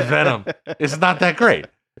 it's not that great.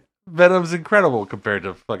 Venom's incredible compared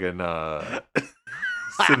to fucking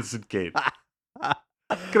Citizen Kane.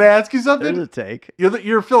 Can I ask you something? There's a take.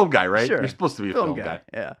 You're a film guy, right? Sure. You're supposed to be a film guy.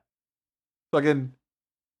 Yeah. Fucking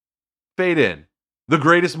Fade In, the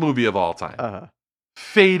greatest movie of all time.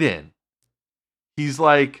 Fade In. He's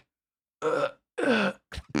like,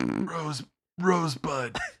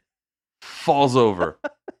 Rosebud. Falls over.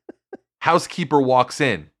 Housekeeper walks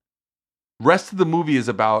in. Rest of the movie is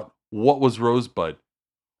about what was Rosebud?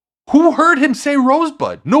 Who heard him say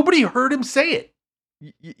Rosebud? Nobody heard him say it.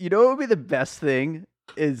 You know what would be the best thing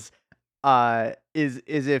is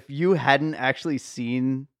if you hadn't actually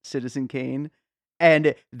seen Citizen Kane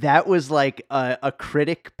and that was like a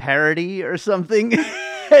critic parody or something.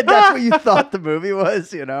 And that's what you thought the movie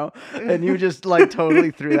was, you know? And you just like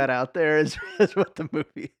totally threw that out there as what the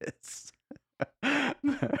movie is.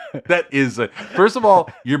 That is first of all,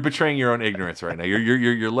 you're betraying your own ignorance right now.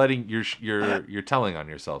 You're letting you're telling on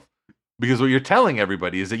yourself. Because what you're telling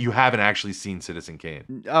everybody is that you haven't actually seen Citizen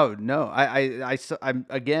Kane. Oh no, I'm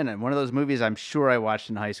again one of those movies I'm sure I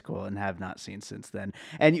watched in high school and have not seen since then.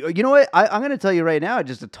 And you know what? I'm going to tell you right now,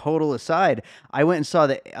 just a total aside. I went and saw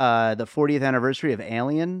the 40th anniversary of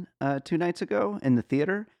Alien 2 nights ago in the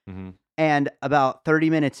theater, and about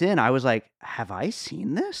 30 minutes in, I was like, "Have I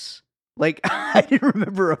seen this?" Like I didn't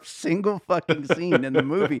remember a single fucking scene in the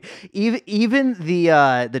movie. Even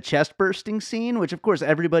the chest bursting scene, which of course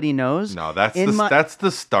everybody knows. No, that's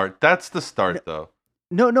the start. That's the start, though.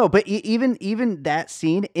 No, but even that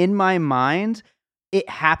scene in my mind, it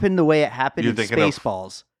happened the way it happened in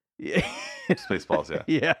Spaceballs. Spaceballs,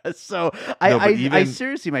 yeah. Yeah. So I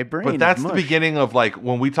seriously, my brain. But that's the beginning of like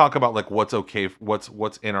when we talk about like what's okay,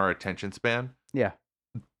 what's in our attention span. Yeah.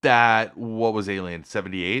 That what was Alien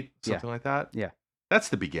 78 something Yeah. like that. Yeah, that's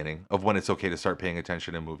the beginning of when it's okay to start paying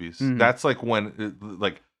attention in movies. Mhm. That's like when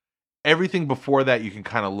like everything before that you can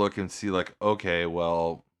kind of look and see like, okay,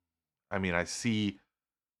 well, I mean, I see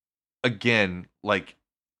again like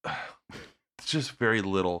it's just very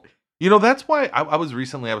little. You know, that's why I was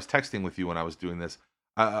texting with you when I was doing this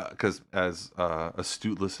because as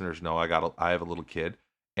astute listeners know, I have a little kid.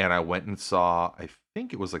 And I went and saw, I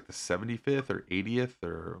think it was like the 75th or 80th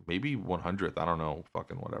or maybe 100th. I don't know,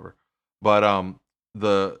 fucking whatever. But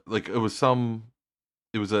it was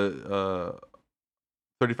a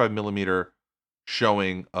 35 millimeter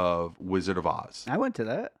showing of Wizard of Oz. I went to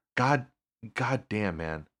that. God damn,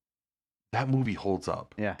 man, that movie holds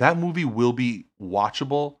up. Yeah, that movie will be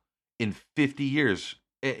watchable in 50 years,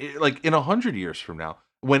 like in 100 years from now.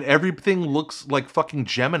 When everything looks like fucking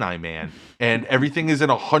Gemini Man and everything is in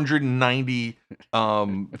 190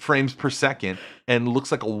 frames per second and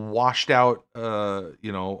looks like a washed out, a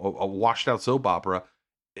washed out soap opera,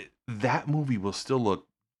 that movie will still look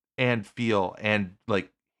and feel and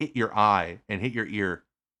like hit your eye and hit your ear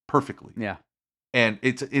perfectly. Yeah. And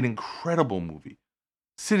it's an incredible movie.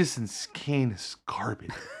 Citizen Kane is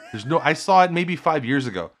garbage. I saw it maybe 5 years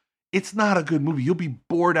ago. It's not a good movie. You'll be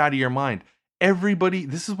bored out of your mind. Everybody,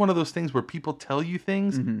 this is one of those things where people tell you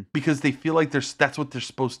things because they feel like that's what they're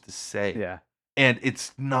supposed to say. Yeah. And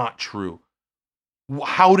it's not true.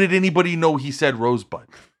 How did anybody know he said Rosebud?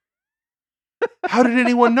 How did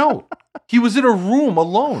anyone know? He was in a room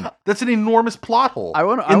alone. That's an enormous plot hole. I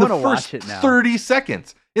want to watch it now. 30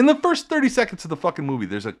 seconds. In the first 30 seconds of the fucking movie,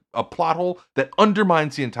 there's a plot hole that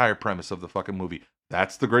undermines the entire premise of the fucking movie.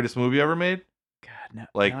 That's the greatest movie ever made? God, now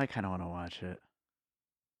I kind of want to watch it.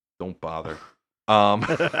 Don't bother. Oh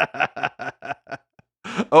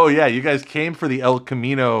yeah, you guys came for the El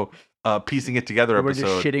Camino piecing it together episode.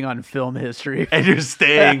 We're just shitting on film history, and you're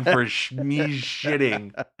staying for me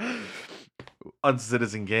shitting on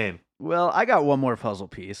Citizen Kane. Well, I got one more puzzle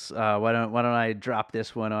piece. Why don't I drop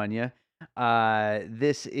this one on you?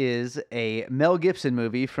 This is a Mel Gibson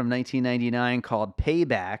movie from 1999 called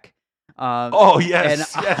Payback.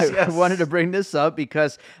 Yes, and yes. I wanted to bring this up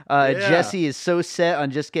because Jesse is so set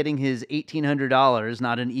on just getting his $1,800,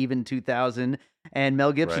 not an even 2,000, and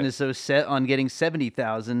Mel Gibson is so set on getting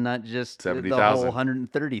 70,000, not just 70,000. the whole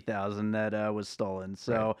 130,000 that was stolen.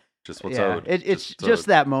 So just what's owed. It's just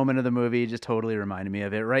that moment of the movie just totally reminded me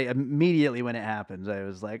of it. Right, immediately when it happens, I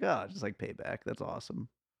was like, oh, just like Payback. That's awesome.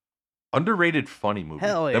 Underrated funny movie.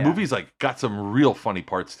 Hell yeah. That movie's like got some real funny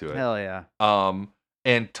parts to it. Hell yeah.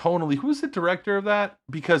 And tonally, who's the director of that?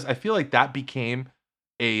 Because I feel like that became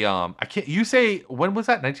a you say when was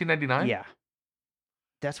that? 1999? Yeah.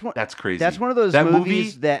 That's crazy. That's one of those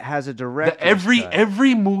movies that has a director.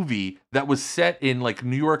 Every movie that was set in like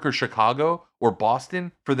New York or Chicago or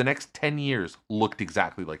Boston for the next 10 years looked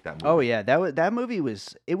exactly like that movie. Oh yeah, that movie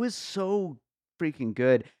was so freaking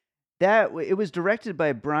good. It was directed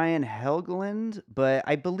by Brian Helgeland, but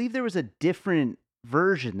I believe there was a different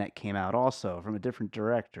version that came out also from a different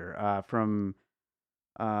director.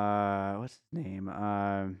 What's his name?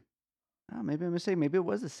 Maybe I'm gonna say maybe it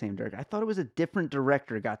was the same director. I thought it was a different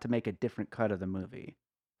director got to make a different cut of the movie.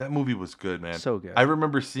 That movie was good, man. So good. I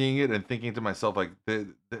remember seeing it and thinking to myself, like,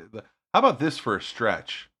 how about this for a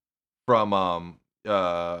stretch from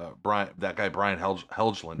Brian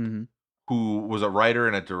Helgeland, who was a writer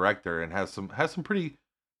and a director and has some pretty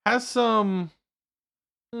Has some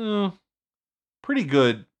pretty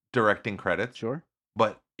good directing credits, Sure.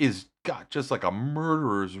 but is got just like a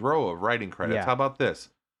murderer's row of writing credits. Yeah. How about this?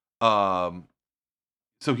 Um,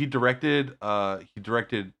 so he directed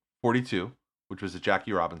 42, which was a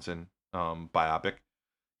Jackie Robinson biopic.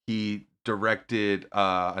 He directed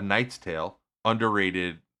A Knight's Tale,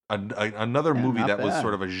 underrated, another Yeah, movie not that was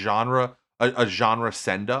sort bad. of a genre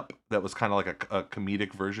send up that was kind of like a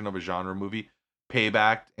comedic version of a genre movie.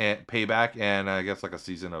 Payback, and I guess like a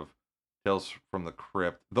season of Tales from the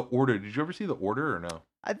Crypt. The Order. Did you ever see The Order or no?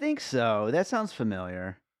 I think so. That sounds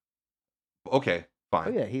familiar. Okay, Oh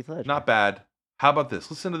fine, yeah, Heath not Ledger. bad. How about this?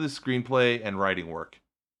 Listen to this screenplay and writing work: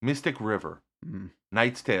 Mystic River, Mm.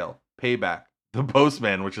 Knight's Tale, Payback, The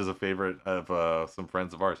Postman, which is a favorite of some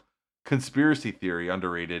friends of ours. Conspiracy Theory,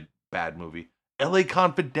 underrated, bad movie. L.A.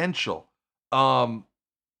 Confidential. Um,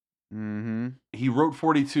 Mm-hmm. he wrote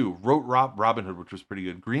 42. Wrote Robin Hood, which was pretty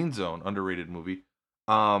good. Green Zone, underrated movie.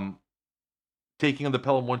 Um, Taking of the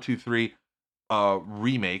Pelham 123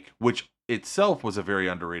 remake, which itself was a very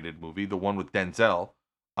underrated movie. The one with Denzel.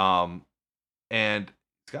 Um, and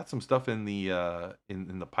it's got some stuff in the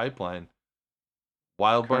in the pipeline.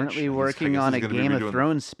 Wild Bunch. Currently I working guess on he's a going to be Game of redoing the.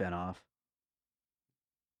 Thrones spinoff.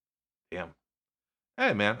 Damn.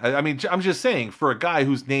 Hey man, I mean, I'm just saying, for a guy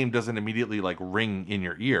whose name doesn't immediately like ring in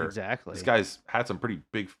your ear, this Exactly. guy's had some pretty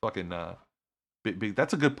big fucking big.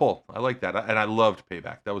 That's a good pull. I like that, and I loved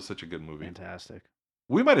Payback. That was such a good movie. Fantastic.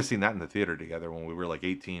 We might have seen that in the theater together when we were like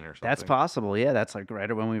 18 or That's something. possible. Yeah, that's like right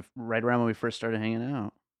around when we first started hanging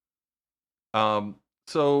out.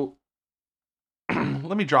 So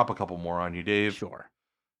let me drop a couple more on you, Dave. Sure.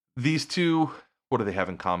 These two, what do they have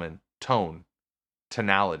in common? Tone,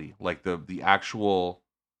 tonality, like the actual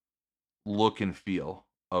look and feel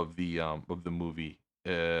of the movie,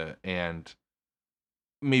 and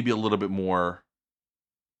maybe a little bit more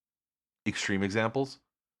extreme examples.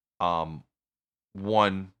 Um,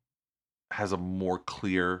 One has a more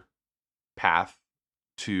clear path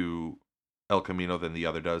to El Camino than the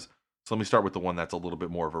other does. So let me start with the one that's a little bit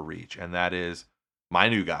more of a reach, and that is my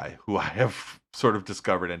new guy, who I have sort of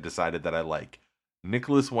discovered and decided that I like,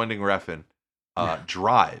 Nicholas Winding Refn,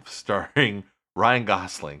 Drive, starring Ryan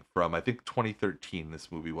Gosling from I think 2013.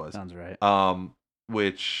 This movie was, Sounds right.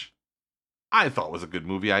 which I thought was a good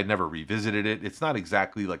movie. I never revisited it. It's not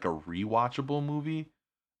exactly like a rewatchable movie.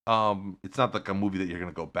 It's not like a movie that you're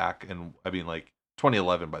gonna go back and I mean like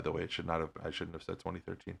 2011, by the way. It should not have. I shouldn't have said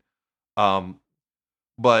 2013. Um,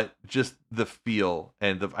 but just the feel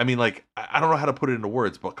and I mean, like I don't know how to put it into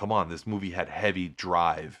words, but come on, this movie had heavy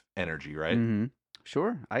drive energy, right? Mm-hmm.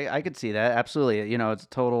 Sure. I could see that. Absolutely. You know, it's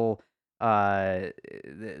total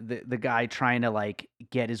the guy trying to like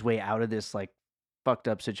get his way out of this like fucked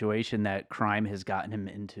up situation that crime has gotten him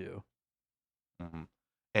into. hmm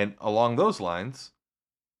And along those lines,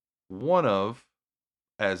 one of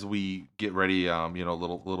as we get ready, a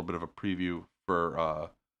little bit of a preview for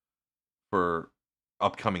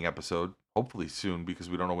upcoming episode, hopefully soon because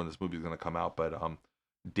we don't know when this movie is going to come out. But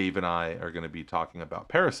Dave and I are going to be talking about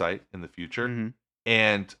Parasite in the future, Mm-hmm.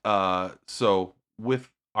 and so with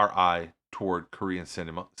our eye toward Korean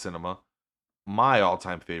cinema, my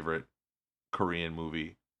all-time favorite Korean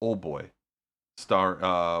movie, Old Boy,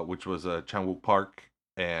 which was Chan Wook Park,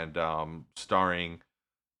 and starring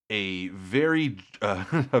a very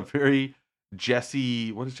a very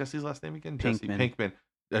Jesse. What is Jesse's last name again? Jesse Pinkman.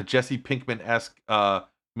 Pinkman. Jesse Pinkman esque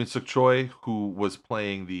Min Suk Choi, who was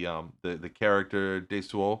playing the character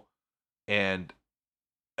Dae-suo, and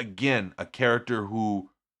again a character who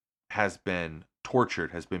has been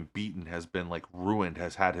tortured, has been beaten, has been like ruined,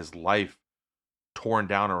 has had his life torn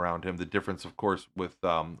down around him. The difference, of course, with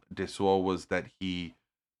Dae-suo was that he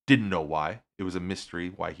didn't know why. It was a mystery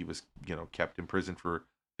why he was, kept in prison for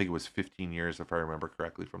I think it was 15 years, if I remember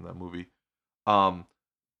correctly from that movie. Um,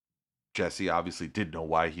 Jesse obviously did know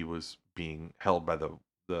why he was being held by the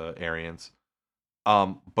Aryans.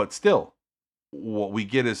 But still, what we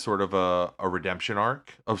get is sort of a redemption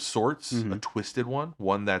arc of sorts, a Mm-hmm. twisted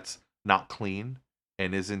one that's not clean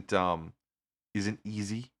and isn't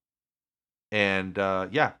easy. And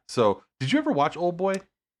yeah, so did you ever watch Old Boy?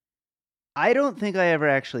 I don't think I ever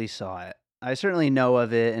actually saw it. I certainly know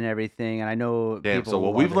of it and everything, and I know Damn. So people what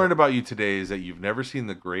love we've it. learned about you today is that you've never seen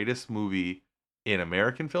the greatest movie in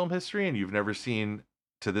American film history, and you've never seen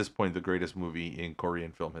to this point the greatest movie in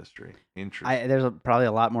Korean film history. Interesting. There's probably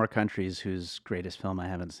a lot more countries whose greatest film I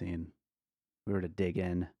haven't seen. If we were to dig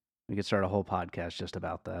in, we could start a whole podcast just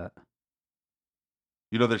about that.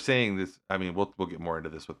 They're saying this. I mean, we'll get more into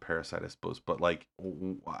this with Parasite, I suppose. But like,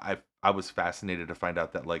 I was fascinated to find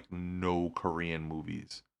out that like no Korean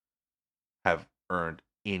movies have earned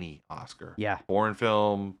any Oscar. Yeah. Foreign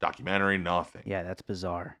film, documentary, nothing. Yeah, that's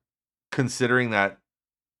bizarre. Considering that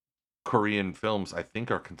Korean films, I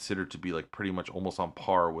think, are considered to be like pretty much almost on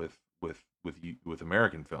par with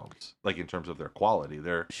American films, like in terms of their quality.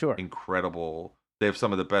 They're Sure. incredible. They have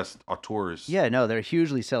some of the best auteurs. Yeah, no, they're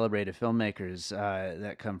hugely celebrated filmmakers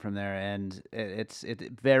that come from there, and it's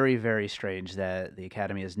very, very strange that the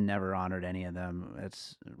Academy has never honored any of them.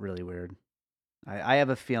 It's really weird. I have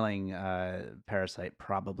a feeling Parasite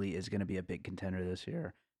probably is going to be a big contender this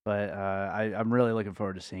year, but I'm really looking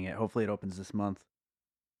forward to seeing it. Hopefully, it opens this month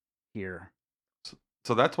here.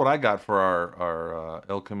 So that's what I got for our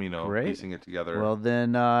El Camino, Great. piecing it together. Well,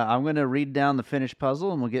 then I'm going to read down the finished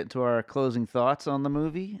puzzle, and we'll get to our closing thoughts on the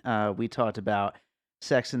movie. We talked about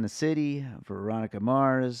Sex and the City, Veronica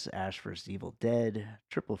Mars, Ash vs. Evil Dead,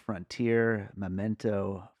 Triple Frontier,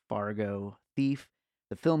 Memento, Fargo, Thief,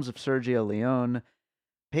 the films of Sergio Leone,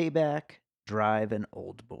 Payback, Drive, and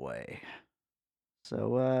Old Boy.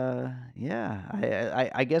 So, yeah,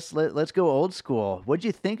 I guess let's go old school. What'd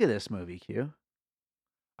you think of this movie, Q?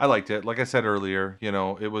 I liked it. Like I said earlier,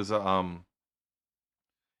 it was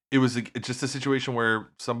just a situation where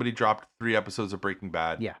somebody dropped 3 episodes of Breaking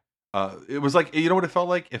Bad. Yeah. It was like, you know what it felt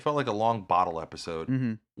like? It felt like a long bottle episode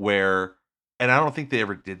Mm-hmm. where, and I don't think they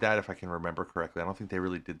ever did that, if I can remember correctly. I don't think they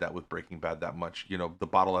really did that with Breaking Bad that much. The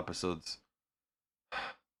bottle episodes.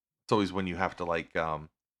 It's always when you have to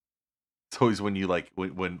it's always when you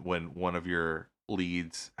when one of your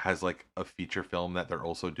leads has like a feature film that they're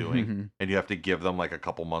also doing, Mm-hmm. and you have to give them like a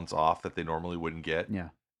couple months off that they normally wouldn't get. Yeah.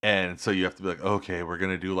 And so you have to be like, okay, we're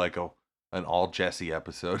gonna do like an all Jesse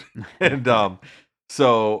episode, and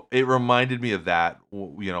so it reminded me of that.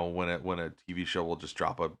 When a TV show will just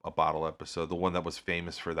drop a bottle episode. The one that was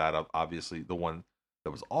famous for that, obviously, the one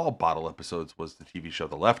that was all bottle episodes was the TV show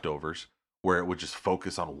The Leftovers, where it would just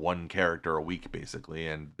focus on one character a week basically,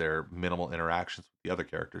 and their minimal interactions with the other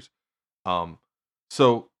characters.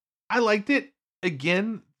 So I liked it.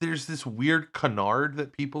 Again, there's this weird canard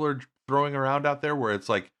that people are throwing around out there where it's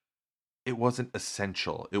like it wasn't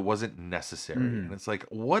essential, it wasn't necessary, and it's like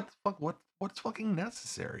what's fucking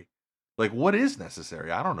necessary? Like, what is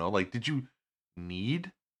necessary? I don't know. Like, did you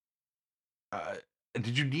need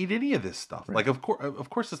any of this stuff? Right. Like, of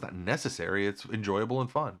course, it's not necessary. It's enjoyable and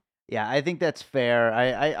fun. Yeah, I think that's fair.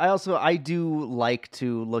 I also I do like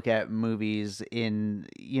to look at movies in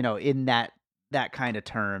in that kind of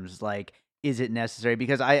terms. Like, is it necessary?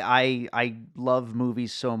 Because I love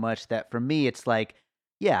movies so much that for me it's like,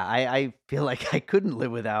 yeah, I feel like I couldn't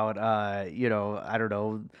live without I don't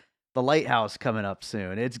know, The Lighthouse coming up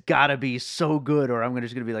soon. It's gotta be so good, or I'm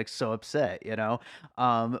just gonna be like so upset,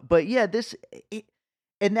 But yeah,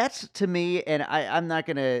 and that's to me, and I'm not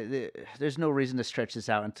gonna. There's no reason to stretch this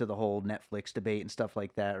out into the whole Netflix debate and stuff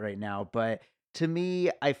like that right now. But to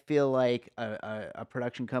me, I feel like a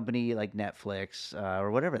production company like Netflix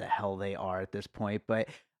or whatever the hell they are at this point, but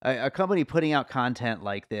a company putting out content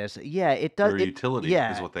like this, yeah, it does. They're a utility,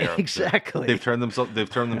 yeah, is what they are. exactly. They've turned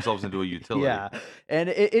themselves into a utility. Yeah, and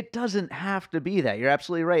it doesn't have to be that. You're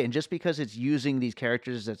absolutely right. And just because it's using these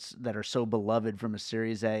characters that are so beloved from a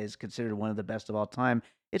series that is considered one of the best of all time,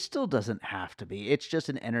 it still doesn't have to be. It's just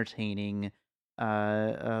an entertaining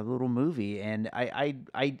little movie, and I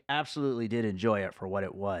absolutely did enjoy it for what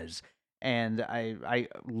it was. And I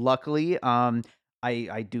luckily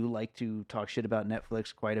I do like to talk shit about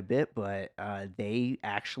Netflix quite a bit, but they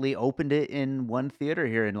actually opened it in one theater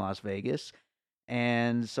here in Las Vegas.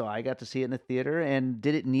 And so I got to see it in the theater. And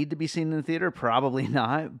did it need to be seen in the theater? Probably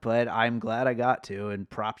not, but I'm glad I got to. And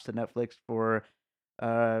props to Netflix for,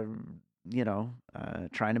 trying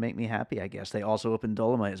to make me happy, I guess. They also opened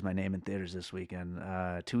Dolomite as my name in theaters this weekend,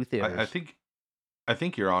 2 theaters. I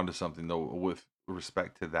think you're onto something though with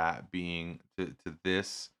respect to that being to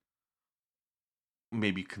this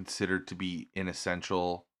maybe considered to be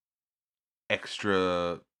inessential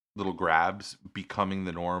extra little grabs becoming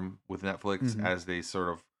the norm with Netflix as they sort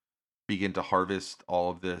of begin to harvest all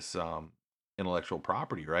of this intellectual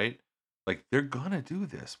property, right? Like, they're gonna do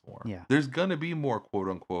this more. Yeah. There's gonna be more quote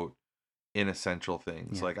unquote inessential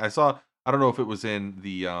things. Yeah. Like, I don't know if it was in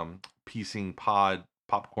the piecing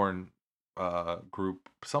popcorn group,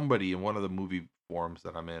 somebody in one of the movie forums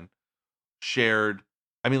that I'm in shared,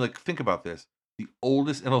 I mean, like, think about this. The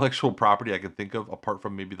oldest intellectual property I can think of, apart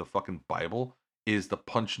from maybe the fucking Bible, is the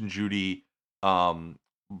Punch and Judy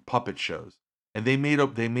puppet shows. And they made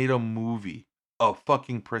a movie, a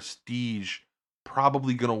fucking prestige,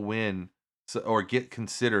 probably gonna win or get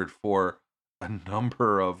considered for a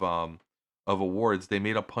number of awards. They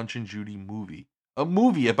made a Punch and Judy movie. A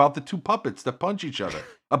movie about the two puppets that punch each other,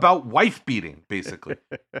 about wife beating, basically.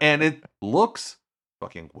 And it looks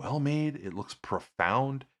fucking well made. It looks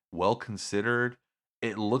profound, well considered.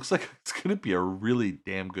 It looks like it's gonna be a really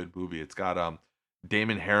damn good movie. It's got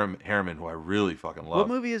Damon Harriman, who I really fucking What love.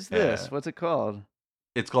 movie is this? What's it called?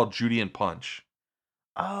 It's called Judy and Punch.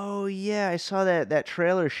 Oh yeah, I saw that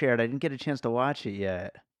trailer shared. I didn't get a chance to watch it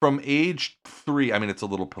yet. From age 3, I mean, it's a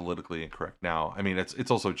little politically incorrect now. I mean,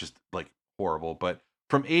 it's also just like horrible. But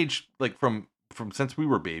from age like from since we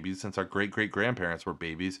were babies, since our great grandparents were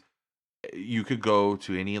babies, you could go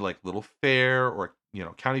to any like little fair or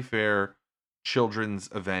county fair children's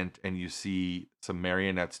event and you see some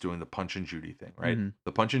marionettes doing the Punch and Judy thing, right? Mm-hmm.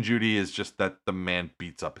 The Punch and Judy is just that the man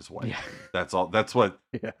beats up his wife. Yeah. That's all. That's what.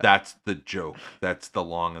 Yeah. That's the joke. That's the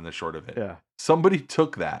long and the short of it. Yeah. Somebody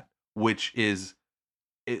took that, which is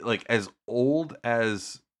like as old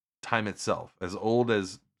as time itself, as old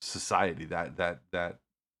as society, that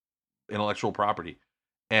intellectual property,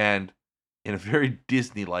 and in a very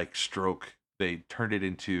Disney-like stroke, they turned it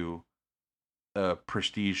into a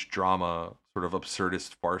prestige drama, sort of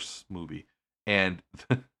absurdist farce movie. And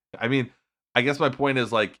I mean, I guess my point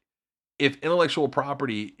is like, if intellectual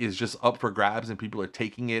property is just up for grabs and people are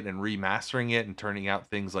taking it and remastering it and turning out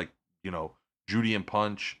things like, Judy and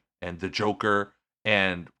Punch and The Joker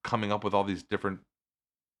and coming up with all these different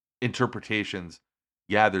interpretations,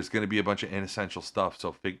 yeah, there's going to be a bunch of inessential stuff.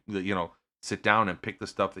 So, sit down and pick the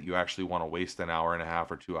stuff that you actually want to waste an hour and a half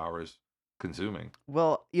or 2 hours consuming.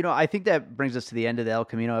 Well, I think that brings us to the end of the El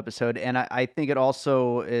Camino episode, and I think it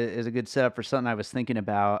also is a good setup for something I was thinking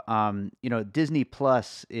about. Disney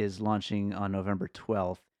Plus is launching on November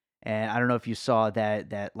 12th, and I don't know if you saw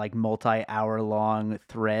that like multi-hour long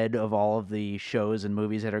thread of all of the shows and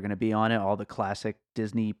movies that are going to be on it, all the classic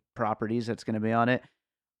Disney properties that's going to be on it.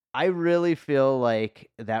 I really feel like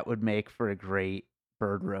that would make for a great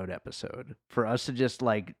Bird Road episode for us to just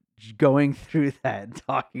like going through that and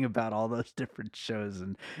talking about all those different shows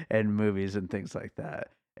and movies and things like that.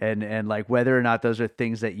 And like whether or not those are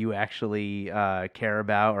things that you actually care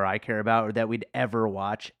about or I care about or that we'd ever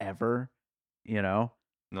watch ever, No.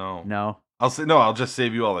 No. I'll just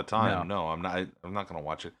save you all the time. No. No, I'm not going to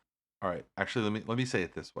watch it. All right. Actually, let me say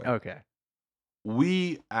it this way. Okay.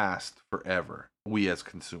 We asked forever, we as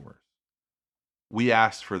consumers. We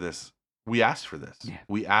asked for this. Yeah.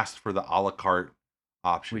 We asked for the a la carte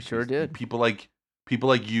option. We sure did. People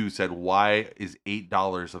like you said, why is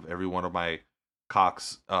 $8 of every one of my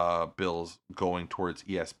Cox bills going towards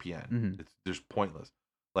ESPN? Mhm. It's just pointless.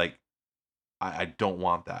 Like, I don't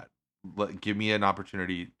want that. Give me an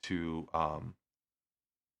opportunity to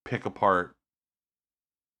pick apart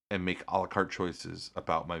and make a la carte choices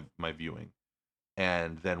about my viewing.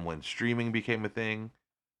 And then when streaming became a thing,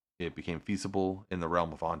 it became feasible in the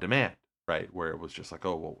realm of on demand, right? Where it was just like,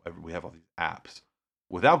 oh, well, we have all these apps.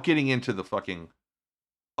 Without getting into the fucking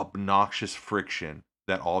obnoxious friction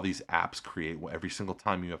that all these apps create every single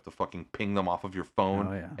time you have to fucking ping them off of your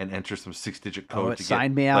phone and enter some 6-digit code it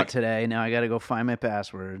signed me out today. Now I got to go find my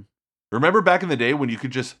password. Remember back in the day when you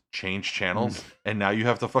could just change channels and now you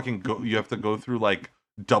have to fucking go through like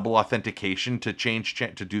double authentication to change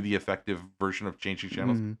to do the effective version of changing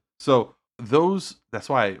channels. Mm-hmm. So that's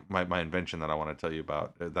why my invention that I want to tell you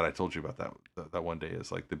about, that I told you about that one day,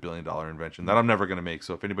 is like the $1 billion invention that I'm never going to make.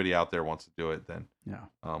 So if anybody out there wants to do it, then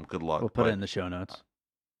good luck. We'll put it in the show notes.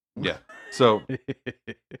 Yeah. So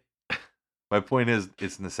my point is,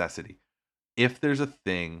 it's necessity. If there's a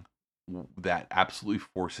thing that absolutely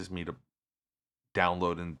forces me to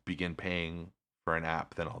download and begin paying for an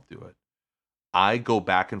app, then I'll do it. I go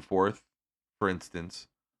back and forth, for instance,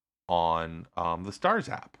 on the Stars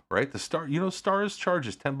app, right? Stars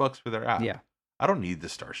charges $10 for their app. Yeah. I don't need the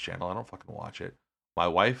Stars channel. I don't fucking watch it. My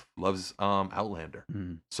wife loves Outlander.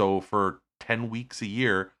 Mm. So for 10 weeks a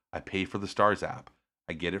year, I pay for the Stars app.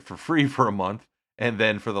 I get it for free for a month. And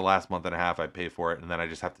then for the last month and a half, I pay for it. And then I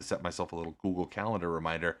just have to set myself a little Google Calendar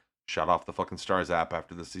reminder, shut off the fucking Stars app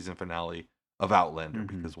after the season finale of Outlander.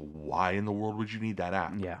 Mm-hmm. Because why in the world would you need that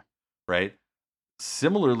app? Yeah. Right?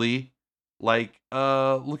 Similarly, like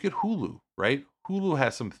look at Hulu, right? Hulu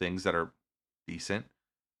has some things that are decent.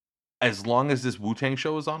 As long as this Wu-Tang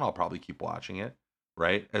show is on, I'll probably keep watching it,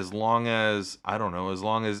 right? As long as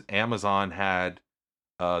Amazon had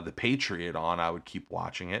The Patriot on, I would keep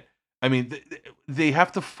watching it. I mean, they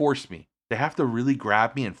have to force me. They have to really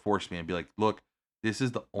grab me and force me and be like, look, this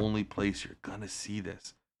is the only place you're gonna see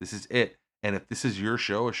this. This is it. And if this is your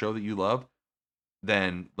show, a show that you love,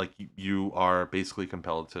 then like you are basically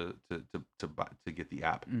compelled to get the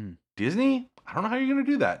app. Disney, I don't know how you're gonna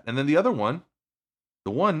do that. And then the other one,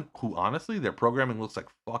 the one who honestly their programming looks like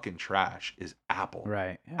fucking trash, is Apple.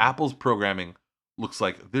 Right. Yeah. Apple's programming looks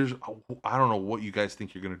like I don't know what you guys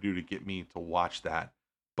think you're gonna do to get me to watch that,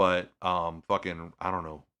 but fucking I don't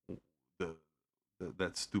know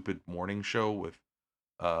that stupid morning show with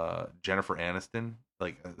Jennifer Aniston,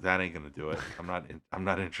 like that ain't gonna do it. I'm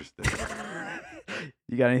not interested.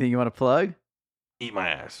 You got anything you want to plug? Eat my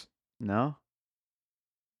ass. No?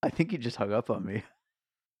 I think you just hung up on me.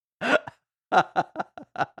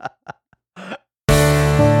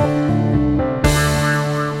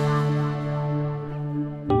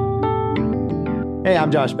 Hey,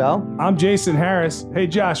 I'm Josh Bell. I'm Jason Harris. Hey,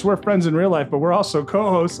 Josh, we're friends in real life, but we're also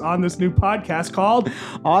co-hosts on this new podcast called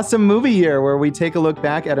Awesome Movie Year, where we take a look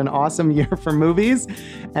back at an awesome year for movies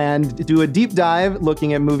and do a deep dive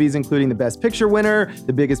looking at movies including the Best Picture winner,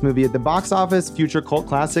 the biggest movie at the box office, future cult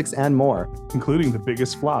classics, and more. Including the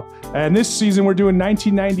biggest flop. And this season, we're doing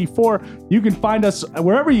 1994. You can find us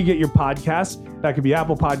wherever you get your podcasts. That could be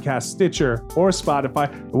Apple Podcasts, Stitcher, or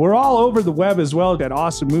Spotify. We're all over the web as well at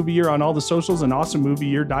Awesome Movie Year on all the socials and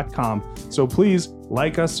awesomemovieyear.com. So please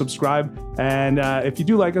like us, subscribe, and if you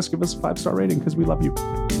do like us, give us a 5-star rating because we love you.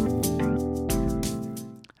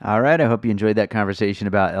 All right. I hope you enjoyed that conversation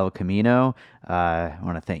about El Camino. I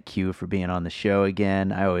want to thank Q for being on the show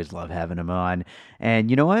again. I always love having him on. And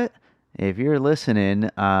you know what? If you're listening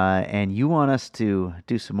and you want us to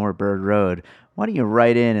do some more Bird Road, why don't you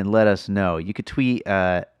write in and let us know? You could tweet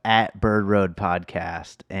at Bird Road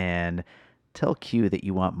Podcast and tell Q that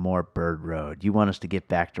you want more Bird Road. You want us to get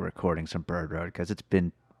back to recording some Bird Road because it's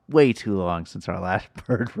been way too long since our last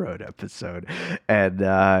Bird Road episode, and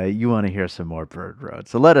you want to hear some more Bird Road.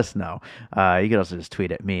 So let us know. You can also just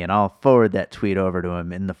tweet at me, and I'll forward that tweet over to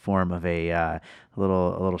him in the form of a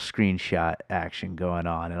little screenshot action going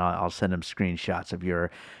on, and I'll send him screenshots of your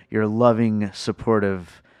loving,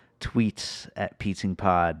 supportive tweets at Peating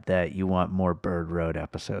Pod that you want more Bird Road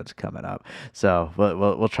episodes coming up. So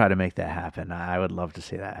we'll try to make that happen. I would love to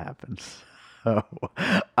see that happen. So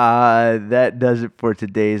that does it for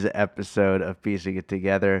today's episode of Piecing It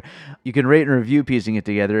Together. You can rate and review Piecing It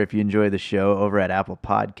Together if you enjoy the show over at Apple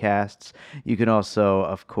Podcasts. You can also,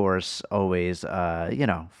 of course, always,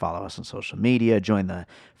 follow us on social media, join the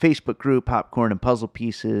Facebook group, Popcorn and Puzzle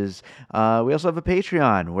Pieces. We also have a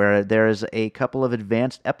Patreon where there's a couple of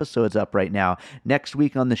advanced episodes up right now. Next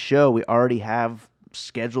week on the show, we already have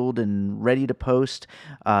scheduled and ready to post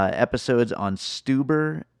episodes on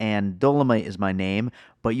Stuber and Dolomite Is My Name,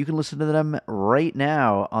 but you can listen to them right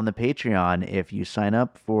now on the Patreon if you sign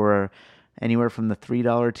up for anywhere from the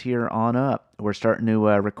 $3 tier on up. We're starting to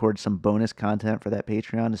record some bonus content for that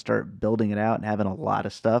Patreon to start building it out and having a lot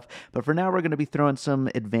of stuff. But for now, we're going to be throwing some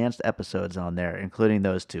advanced episodes on there, including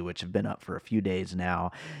those two, which have been up for a few days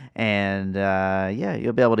now. And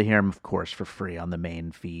you'll be able to hear them, of course, for free on the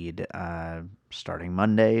main feed, starting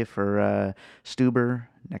Monday for Stuber,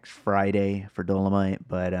 next Friday for Dolomite.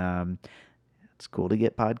 But it's cool to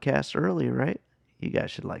get podcasts early, right? You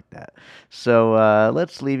guys should like that. So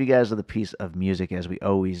let's leave you guys with a piece of music as we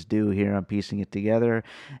always do here on Piecing It Together.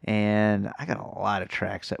 And I got a lot of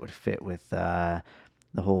tracks that would fit with the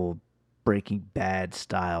whole Breaking Bad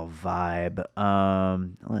style vibe.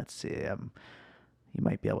 Let's see. You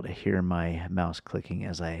might be able to hear my mouse clicking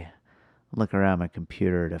as I look around my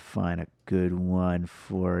computer to find a good one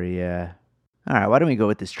for you. All right, why don't we go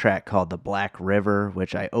with this track called The Black River,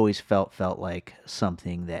 which I always felt like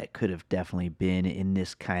something that could have definitely been in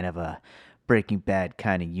this kind of a Breaking Bad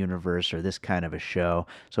kind of universe or this kind of a show.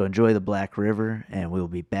 So enjoy The Black River, and we'll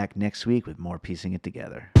be back next week with more Piecing It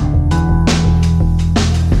Together.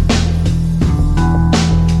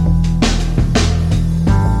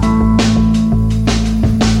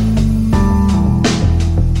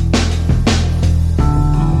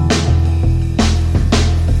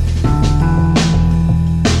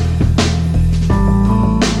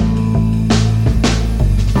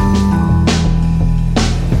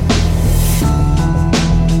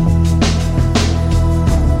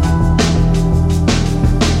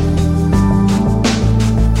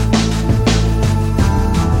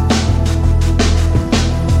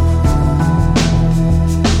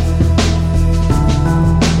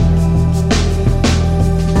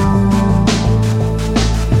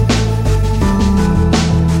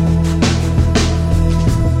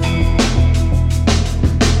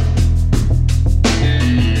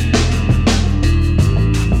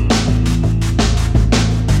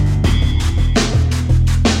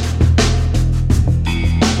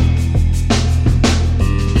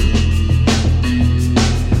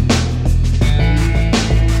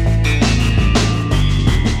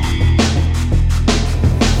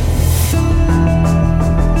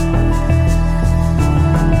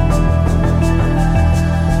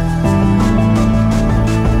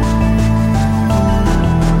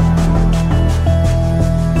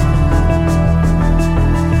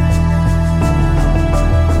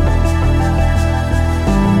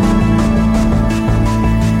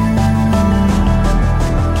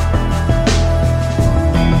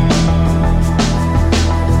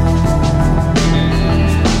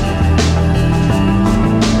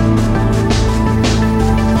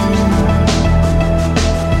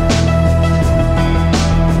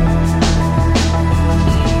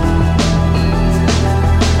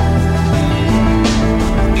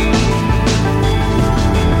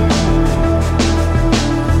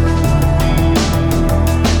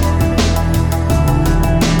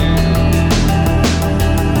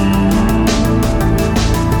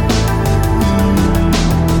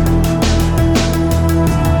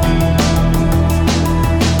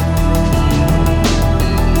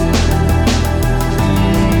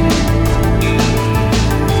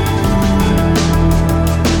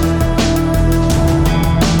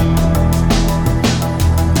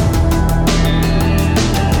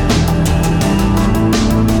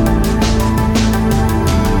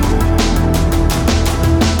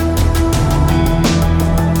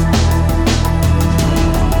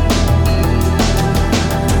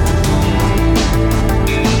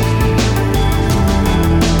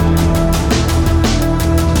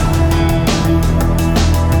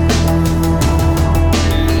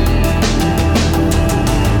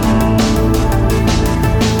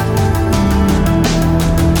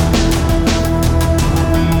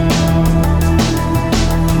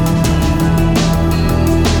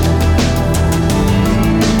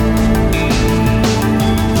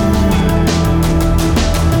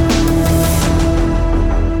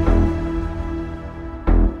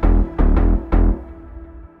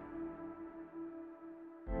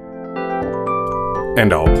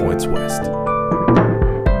 and all points west.